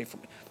quick? Pray for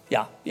me.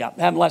 Yeah.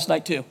 Happened last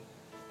night too.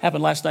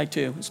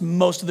 It's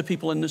most of the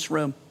people in this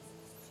room.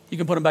 You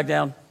can put them back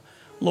down.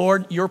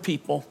 Lord, your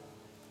people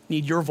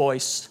need your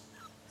voice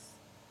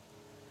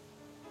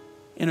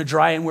in a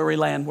dry and weary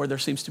land where there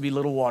seems to be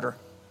little water.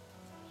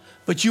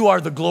 But you are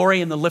the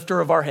glory and the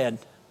lifter of our head.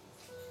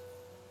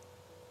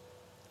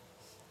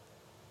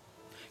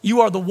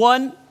 You are the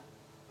one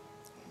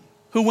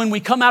who, when we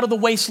come out of the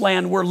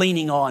wasteland, we're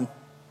leaning on.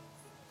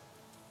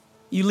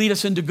 You lead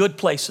us into good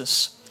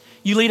places.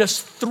 You lead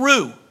us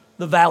through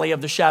the valley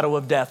of the shadow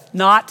of death,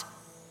 not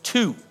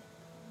to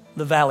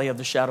the valley of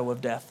the shadow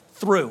of death.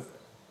 Through.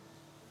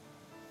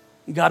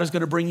 God is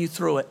going to bring you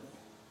through it.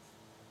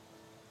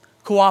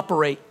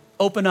 Cooperate.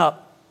 Open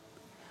up.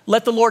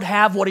 Let the Lord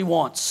have what he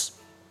wants.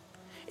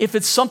 If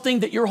it's something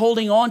that you're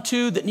holding on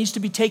to that needs to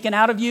be taken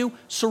out of you,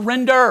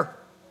 surrender.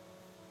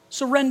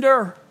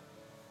 Surrender.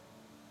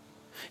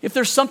 If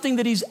there's something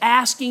that he's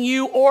asking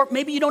you, or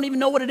maybe you don't even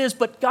know what it is,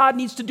 but God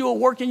needs to do a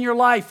work in your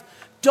life,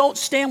 don't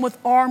stand with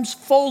arms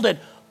folded.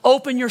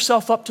 Open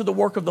yourself up to the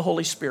work of the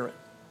Holy Spirit.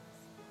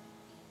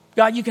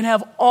 God, you can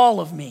have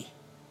all of me.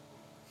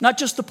 Not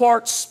just the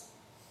parts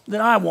that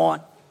I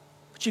want,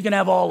 but you can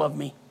have all of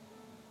me.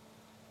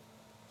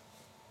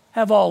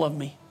 Have all of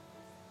me.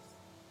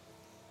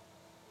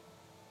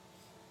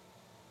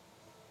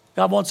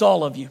 God wants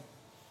all of you.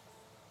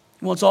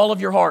 He wants all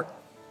of your heart.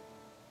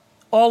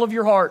 All of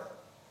your heart.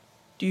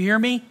 Do you hear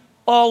me?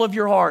 All of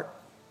your heart.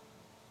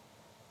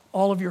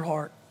 All of your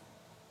heart.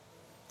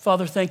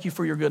 Father, thank you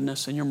for your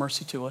goodness and your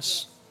mercy to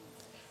us.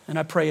 And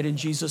I pray it in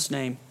Jesus'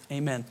 name.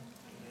 Amen.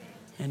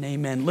 And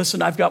amen.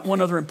 Listen, I've got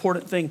one other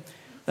important thing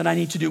that I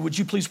need to do. Would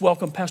you please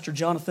welcome Pastor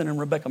Jonathan and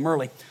Rebecca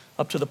Murley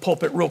up to the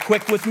pulpit real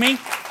quick with me?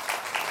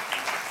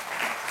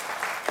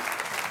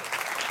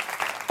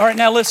 All right,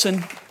 now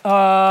listen.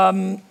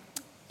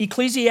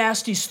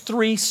 Ecclesiastes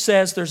 3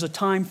 says there's a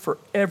time for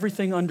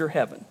everything under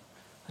heaven.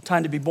 A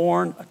time to be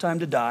born, a time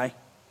to die,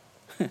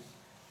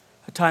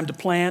 a time to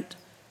plant,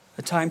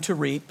 a time to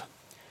reap.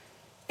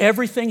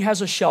 Everything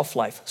has a shelf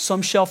life.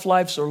 Some shelf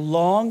lives are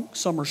long,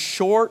 some are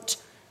short.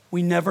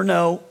 We never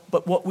know.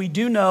 But what we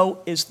do know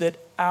is that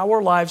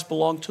our lives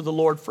belong to the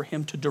Lord for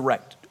him to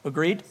direct.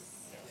 Agreed?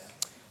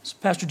 So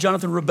Pastor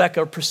Jonathan and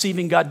Rebecca are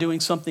perceiving God doing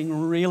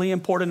something really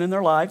important in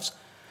their lives.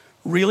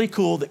 Really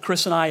cool that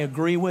Chris and I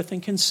agree with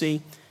and can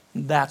see.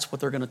 And that's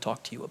what they're going to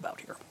talk to you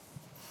about here.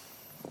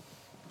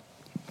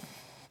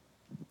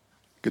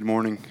 Good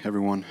morning,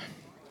 everyone.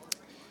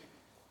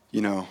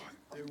 You know,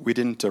 we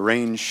didn't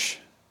arrange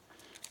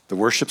the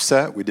worship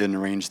set. We didn't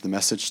arrange the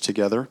message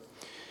together.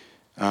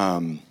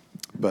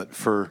 But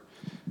for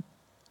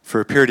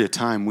a period of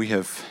time, we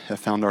have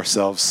found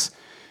ourselves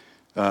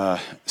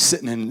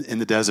sitting in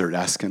the desert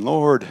asking,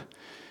 Lord,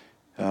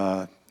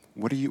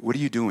 what are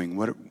you doing?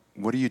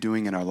 What are you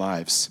doing in our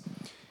lives?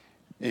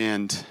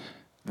 And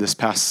this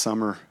past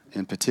summer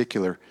in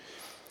particular,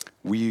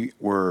 we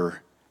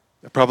were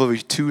probably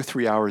 2 or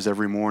 3 hours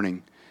every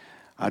morning.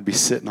 I'd be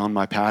sitting on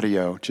my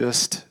patio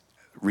just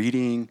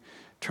reading,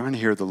 trying to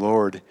hear the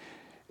Lord.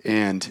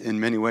 And in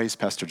many ways,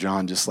 Pastor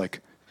John, just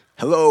like,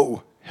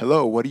 hello,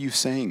 what are you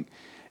saying?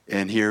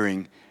 And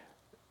hearing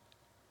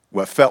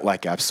what felt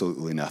like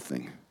absolutely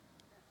nothing.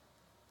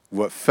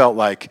 What felt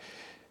like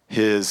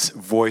his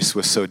voice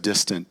was so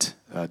distant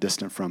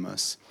from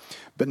us.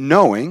 But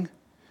knowing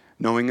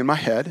in my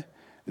head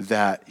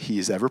that he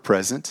is ever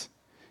present,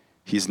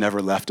 he's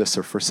never left us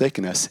or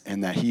forsaken us,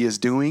 and that he is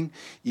doing,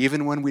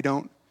 even when we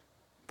don't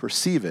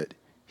perceive it,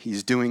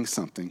 he's doing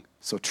something.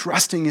 So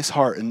trusting his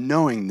heart and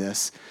knowing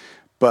this,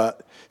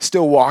 but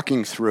still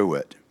walking through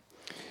it.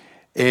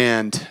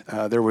 And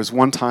there was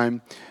one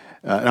time,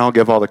 and I'll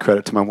give all the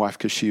credit to my wife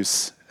because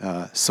she's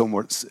so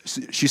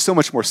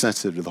much more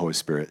sensitive to the Holy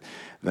Spirit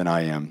than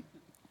I am.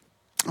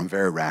 I'm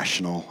very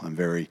rational. I'm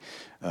very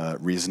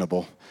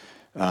reasonable.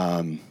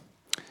 But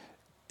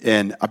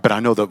I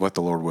know that what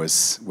the Lord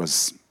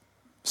was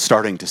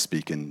starting to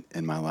speak in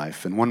my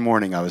life. And one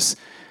morning I was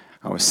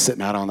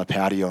sitting out on the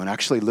patio and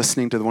actually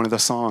listening to one of the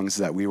songs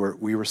that we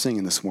were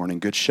singing this morning,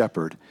 Good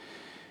Shepherd.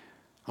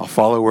 I'll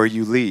follow where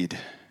you lead.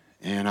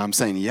 And I'm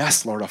saying,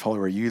 yes, Lord, I'll follow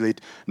where you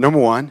lead. Number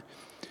one,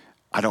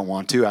 I don't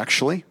want to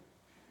actually,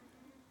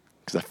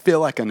 because I feel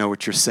like I know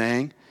what you're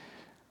saying.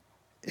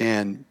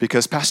 And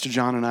because Pastor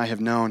John and I have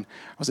known,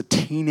 I was a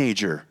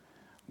teenager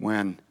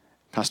when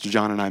Pastor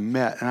John and I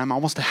met, and I'm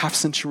almost a half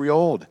century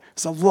old.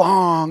 It's a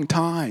long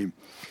time.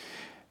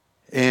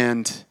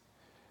 And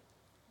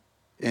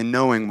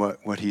knowing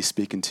what he's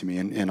speaking to me,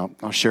 and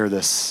I'll share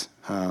this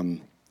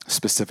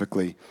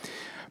specifically,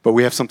 but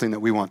we have something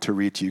that we want to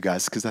read to you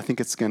guys because I think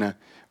it's going to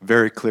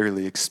very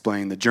clearly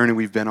explain the journey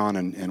we've been on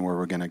and where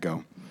we're going to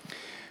go.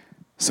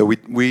 So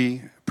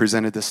we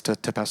presented this to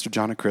Pastor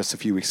John and Chris a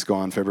few weeks ago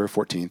on February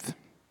 14th.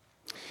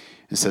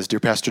 It says, Dear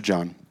Pastor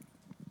John,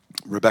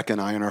 Rebecca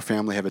and I and our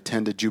family have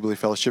attended Jubilee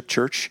Fellowship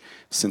Church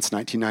since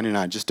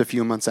 1999, just a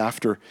few months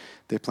after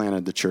they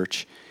planted the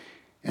church.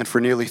 And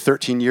for nearly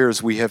 13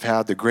 years, we have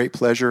had the great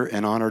pleasure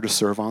and honor to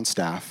serve on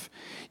staff.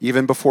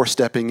 Even before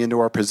stepping into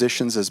our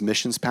positions as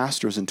missions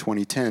pastors in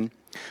 2010,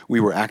 we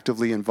were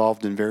actively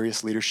involved in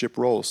various leadership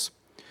roles.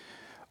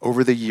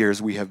 Over the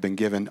years, we have been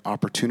given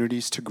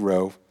opportunities to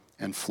grow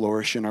and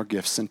flourish in our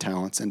gifts and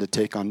talents and to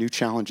take on new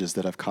challenges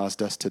that have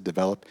caused us to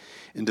develop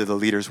into the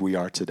leaders we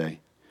are today.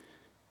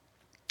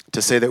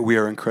 To say that we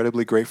are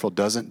incredibly grateful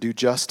doesn't do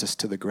justice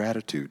to the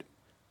gratitude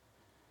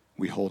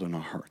we hold in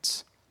our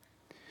hearts.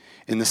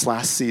 In this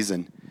last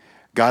season,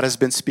 God has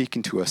been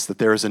speaking to us that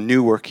there is a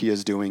new work he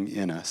is doing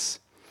in us.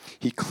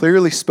 He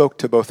clearly spoke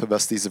to both of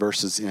us these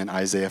verses in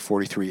Isaiah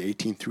 43,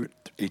 18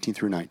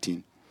 through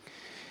 19,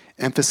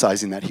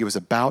 emphasizing that he was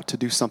about to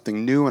do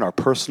something new in our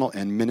personal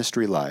and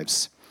ministry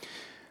lives.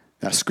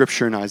 That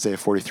scripture in Isaiah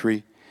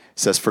 43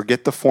 says,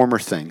 forget the former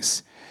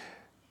things.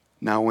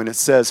 Now, when it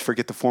says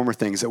forget the former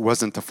things, it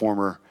wasn't the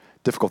former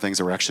difficult things.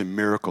 They were actually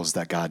miracles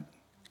that God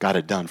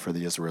had done for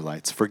the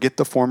Israelites. Forget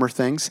the former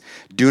things.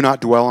 Do not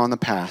dwell on the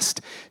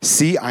past.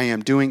 See, I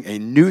am doing a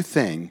new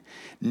thing.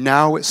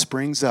 Now it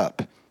springs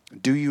up.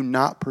 Do you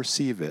not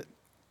perceive it?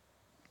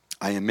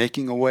 I am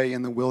making a way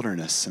in the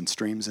wilderness and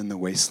streams in the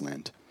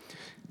wasteland.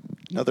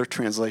 Another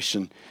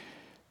translation,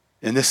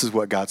 and this is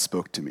what God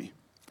spoke to me.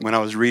 When I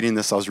was reading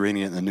this, I was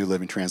reading it in the New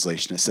Living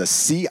Translation. It says,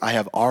 see, I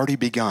have already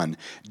begun.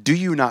 Do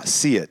you not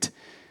see it?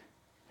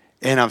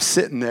 And I'm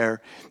sitting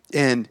there,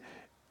 and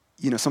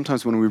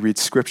sometimes when we read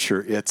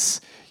Scripture,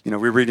 it's,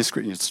 we're reading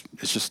Scripture,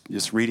 it's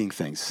just reading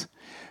things.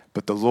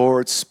 But the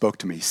Lord spoke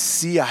to me.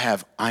 See,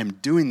 I'm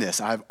doing this.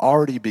 I've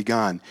already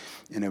begun.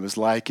 And it was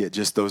like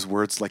those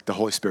words, like the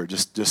Holy Spirit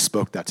just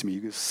spoke that to me.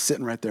 He was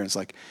sitting right there, and it's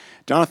like,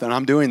 Jonathan,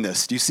 I'm doing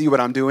this. Do you see what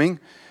I'm doing?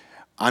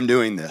 I'm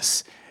doing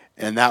this.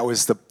 And that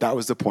was the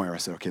point where I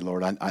said, okay,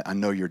 Lord, I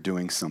know you're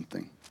doing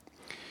something.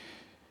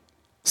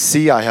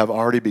 See, I have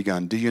already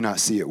begun. Do you not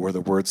see it? Were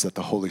the words that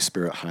the Holy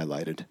Spirit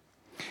highlighted.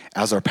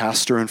 As our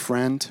pastor and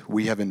friend,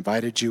 we have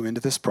invited you into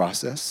this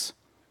process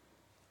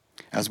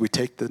as we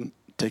take the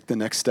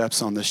next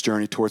steps on this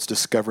journey towards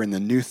discovering the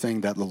new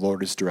thing that the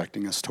Lord is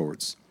directing us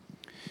towards.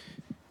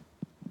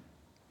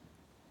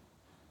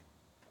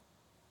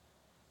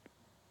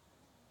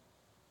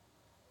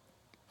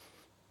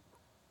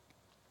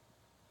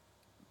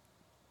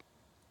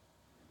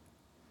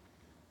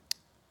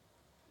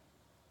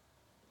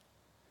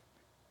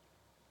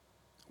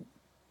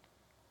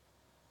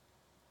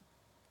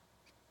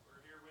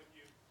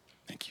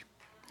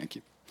 Thank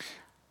you.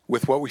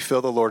 With what we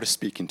feel the Lord is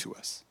speaking to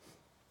us,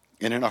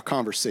 and in our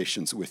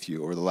conversations with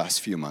you over the last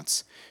few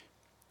months,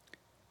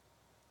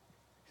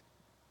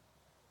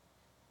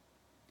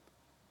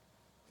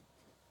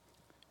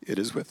 it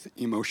is with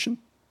emotion,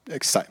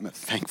 excitement,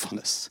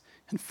 thankfulness,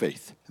 and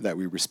faith that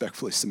we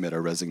respectfully submit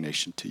our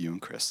resignation to you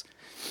and Chris.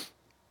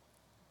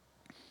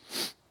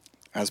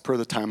 As per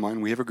the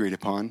timeline we have agreed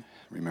upon,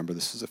 remember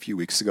this was a few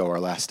weeks ago, our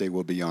last day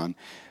will be on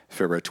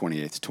February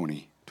 28th,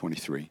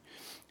 2023.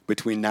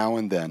 Between now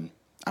and then,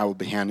 I will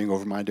be handing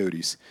over my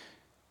duties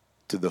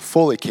to the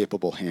fully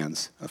capable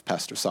hands of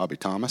Pastor Sabi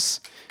Thomas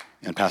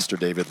and Pastor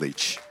David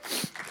Leach.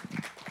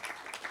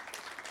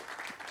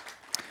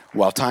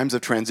 While times of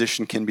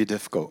transition can be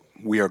difficult,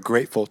 we are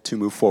grateful to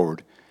move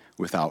forward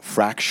without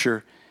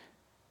fracture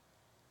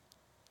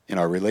in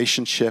our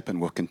relationship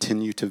and will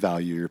continue to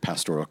value your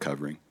pastoral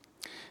covering.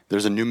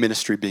 There's a new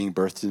ministry being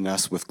birthed in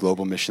us with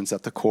global missions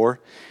at the core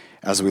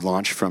as we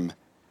launch from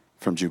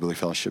Jubilee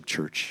Fellowship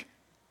Church.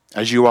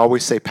 As you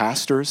always say,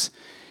 pastors,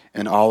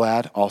 and I'll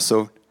add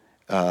also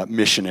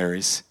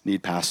missionaries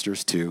need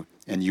pastors too,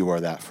 and you are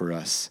that for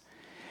us.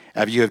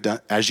 As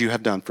you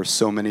have done for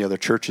so many other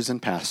churches and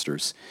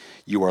pastors,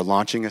 you are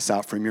launching us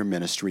out from your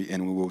ministry,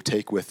 and we will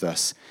take with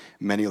us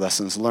many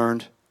lessons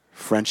learned,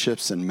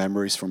 friendships, and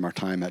memories from our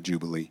time at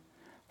Jubilee.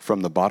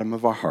 From the bottom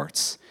of our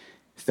hearts,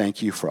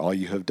 thank you for all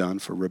you have done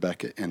for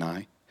Rebecca and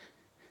I.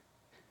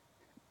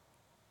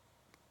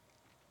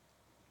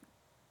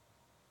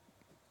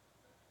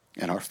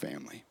 And our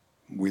family.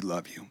 We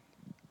love you.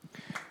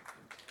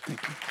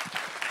 Thank you.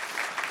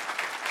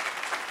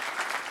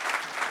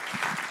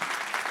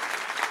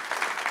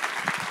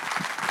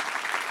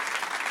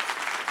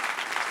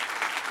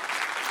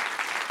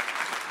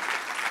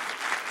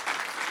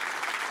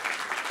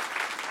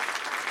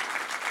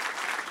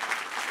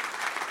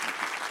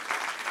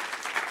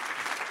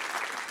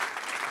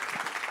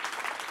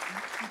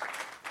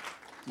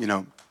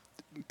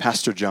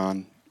 Pastor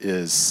John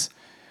he's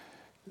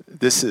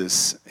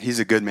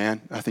a good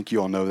man. I think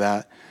you all know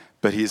that,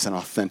 but he's an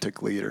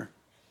authentic leader.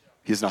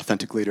 He's an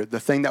authentic leader. The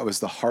thing that was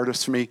the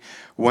hardest for me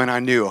when I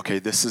knew, okay,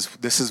 this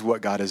is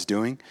what God is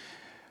doing,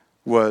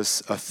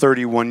 was a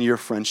 31-year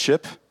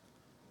friendship,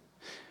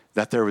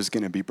 that there was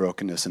going to be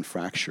brokenness and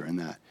fracture in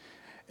that.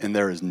 And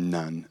there is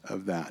none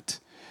of that.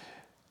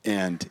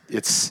 And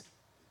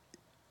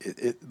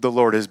the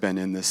Lord has been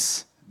in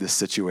this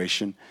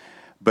situation,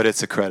 but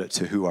it's a credit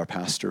to who our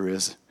pastor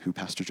is, who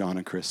Pastor John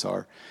and Chris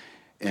are.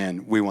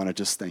 And we want to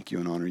just thank you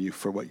and honor you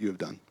for what you have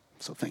done.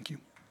 So thank you.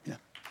 Yeah.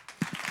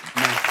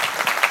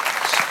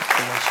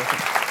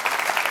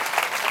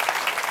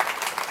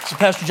 So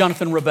Pastor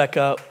Jonathan and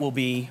Rebecca they'll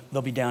be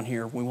down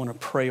here. We want to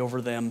pray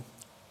over them.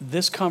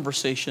 This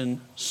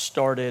conversation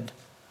started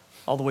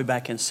all the way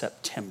back in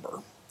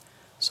September.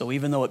 So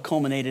even though it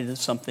culminated in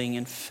something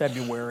in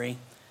February,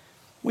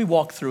 we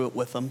walked through it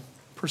with them,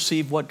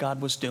 perceived what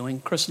God was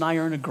doing. Chris and I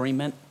are in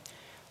agreement.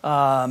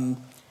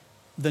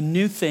 The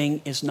new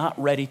thing is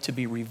not ready to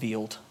be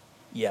revealed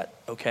yet,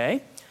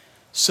 okay?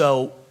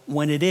 So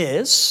when it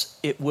is,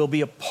 it will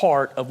be a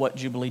part of what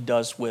Jubilee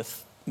does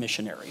with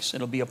missionaries.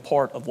 It'll be a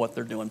part of what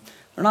they're doing.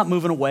 They're not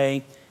moving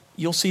away.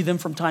 You'll see them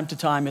from time to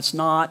time. There's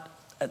not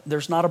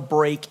a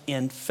break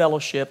in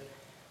fellowship.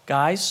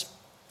 Guys,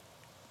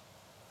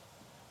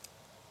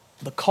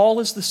 the call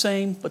is the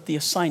same, but the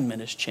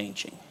assignment is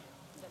changing.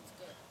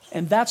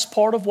 And that's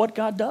part of what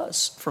God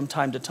does from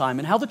time to time.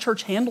 And how the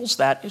church handles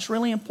that is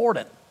really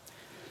important.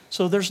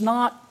 So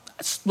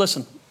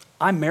listen,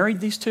 I married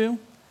these two,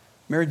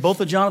 married both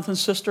of Jonathan's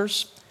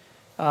sisters.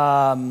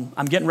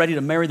 I'm getting ready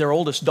to marry their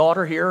oldest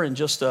daughter here in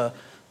just a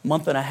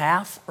month and a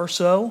half or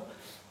so.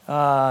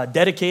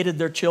 Dedicated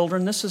their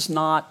children. This is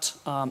not,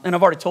 and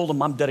I've already told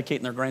them I'm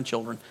dedicating their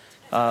grandchildren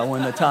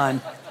when the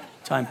time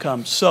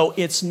comes. So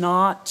it's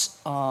not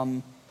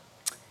a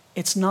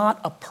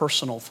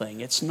personal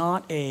thing. It's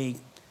not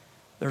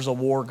there's a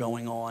war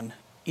going on.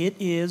 It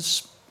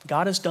is,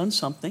 God has done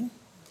something.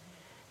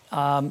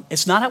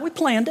 It's not how we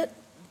planned it.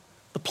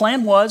 The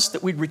plan was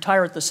that we'd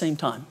retire at the same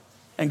time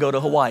and go to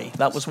Hawaii.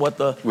 That was what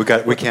we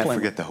can't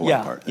forget the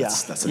Hawaii part.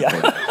 That's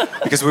important.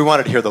 Because we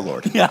wanted to hear the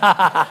Lord.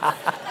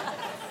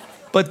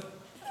 But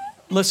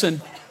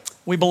listen,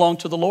 we belong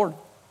to the Lord.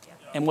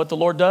 And what the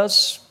Lord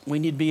does, we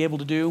need to be able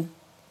to do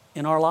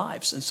in our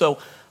lives. And so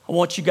I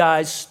want you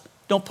guys,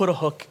 don't put a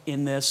hook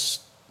in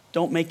this.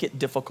 Don't make it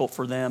difficult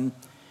for them.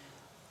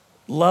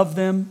 Love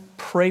them,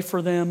 pray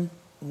for them,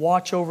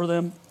 watch over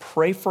them,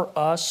 pray for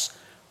us.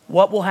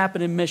 What will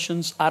happen in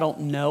missions, I don't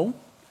know.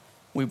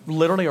 We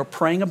literally are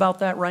praying about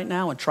that right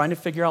now and trying to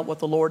figure out what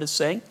the Lord is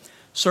saying.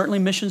 Certainly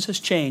missions has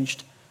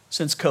changed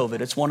since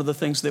COVID. It's one of the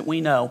things that we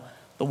know.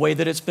 The way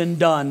that it's been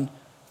done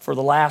for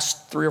the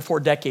last 3 or 4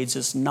 decades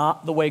is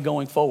not the way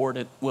going forward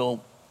it will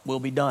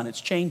be done.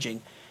 It's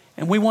changing.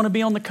 And we want to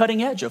be on the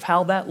cutting edge of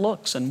how that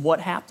looks and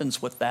what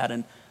happens with that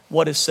and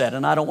what is said.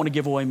 And I don't want to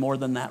give away more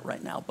than that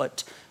right now.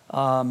 But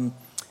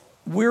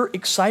we're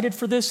excited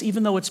for this,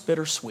 even though it's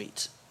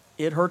bittersweet.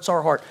 It hurts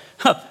our heart.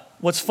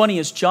 What's funny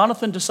is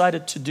Jonathan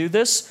decided to do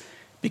this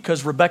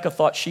because Rebecca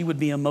thought she would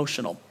be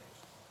emotional.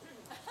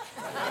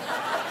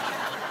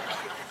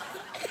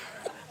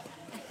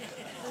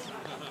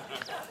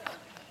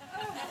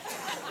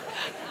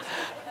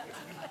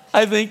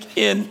 I think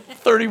in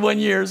 31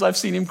 years, I've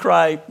seen him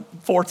cry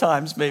 4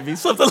 times maybe,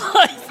 something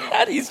like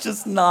that. He's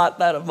just not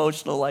that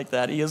emotional like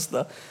that. He is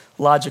the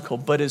logical,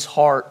 but his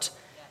heart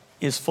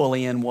is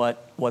fully in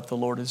what the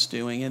Lord is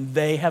doing. And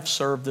they have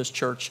served this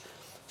church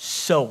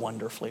so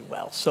wonderfully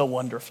well, so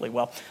wonderfully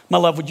well. My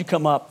love, would you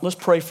come up? Let's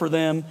pray for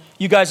them.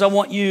 You guys, I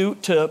want you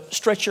to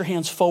stretch your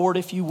hands forward,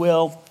 if you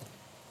will.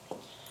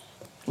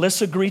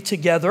 Let's agree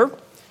together.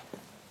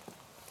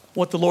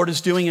 What the Lord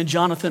is doing in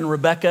Jonathan and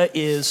Rebecca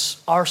is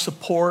our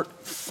support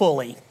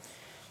fully.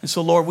 And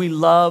so, Lord, we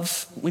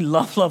love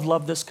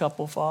this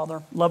couple,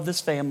 Father. Love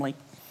this family.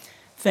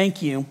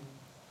 Thank you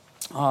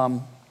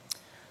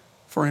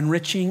for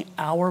enriching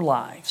our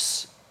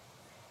lives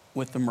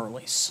with the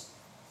Murleys.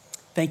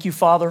 Thank you,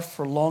 Father,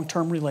 for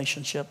long-term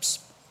relationships.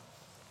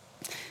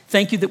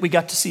 Thank you that we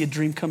got to see a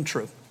dream come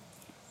true.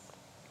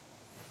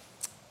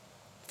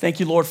 Thank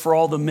you, Lord, for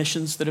all the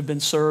missions that have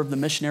been served, the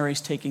missionaries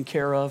taken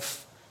care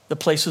of, the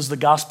places the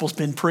gospel's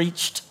been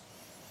preached,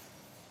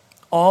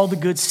 all the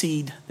good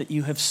seed that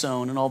you have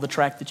sown and all the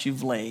track that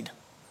you've laid.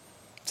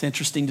 It's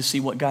interesting to see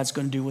what God's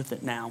going to do with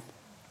it now.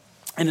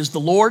 And as the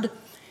Lord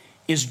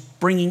is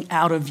bringing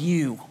out of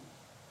you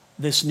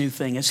this new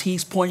thing, as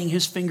he's pointing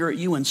his finger at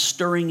you and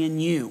stirring in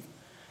you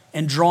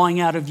and drawing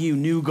out of you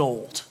new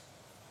gold,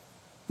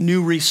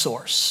 new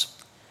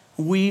resource,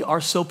 we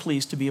are so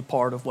pleased to be a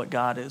part of what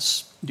God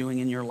is doing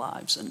in your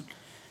lives. And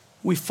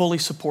we fully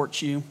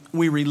support you.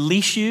 We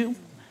release you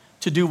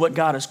to do what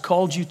God has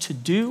called you to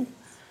do.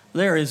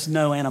 There is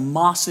no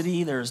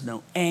animosity, there's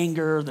no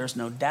anger, there's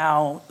no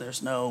doubt,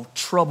 there's no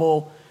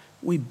trouble.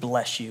 We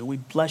bless you. We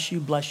bless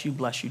you, bless you,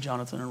 bless you,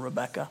 Jonathan and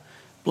Rebecca.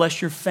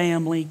 Bless your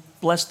family.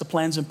 Bless the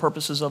plans and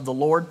purposes of the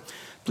Lord.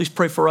 Please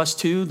pray for us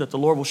too, that the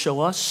Lord will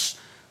show us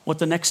what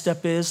the next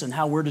step is and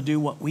how we're to do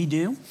what we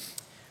do.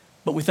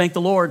 But we thank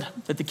the Lord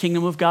that the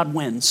kingdom of God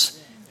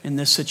wins in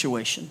this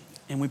situation.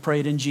 And we pray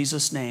it in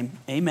Jesus' name.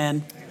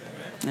 Amen,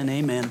 and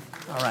amen.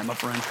 All right, my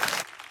friend.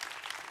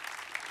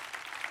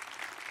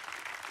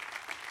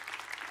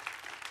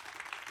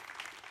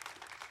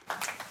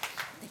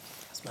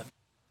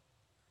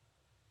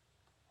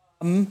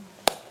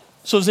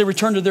 So as they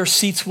return to their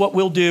seats, what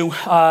we'll do,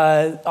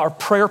 our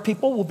prayer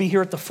people will be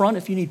here at the front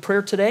if you need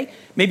prayer today,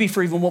 maybe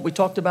for even what we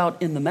talked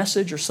about in the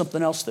message or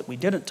something else that we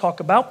didn't talk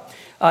about.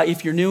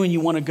 If you're new and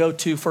you want to go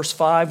to First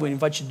Five, we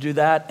invite you to do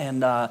that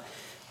and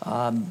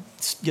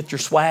get your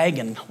swag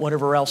and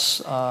whatever else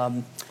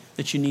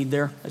that you need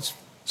there.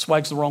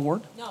 Swag's the wrong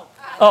word? No.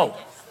 Oh,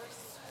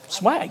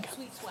 swag.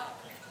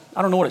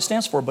 I don't know what it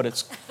stands for, but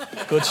it's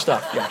good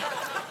stuff,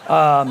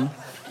 yeah.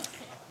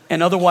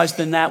 And otherwise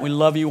than that, we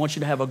love you. We want you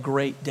to have a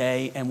great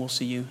day, and we'll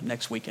see you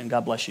next weekend.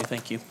 God bless you.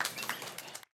 Thank you.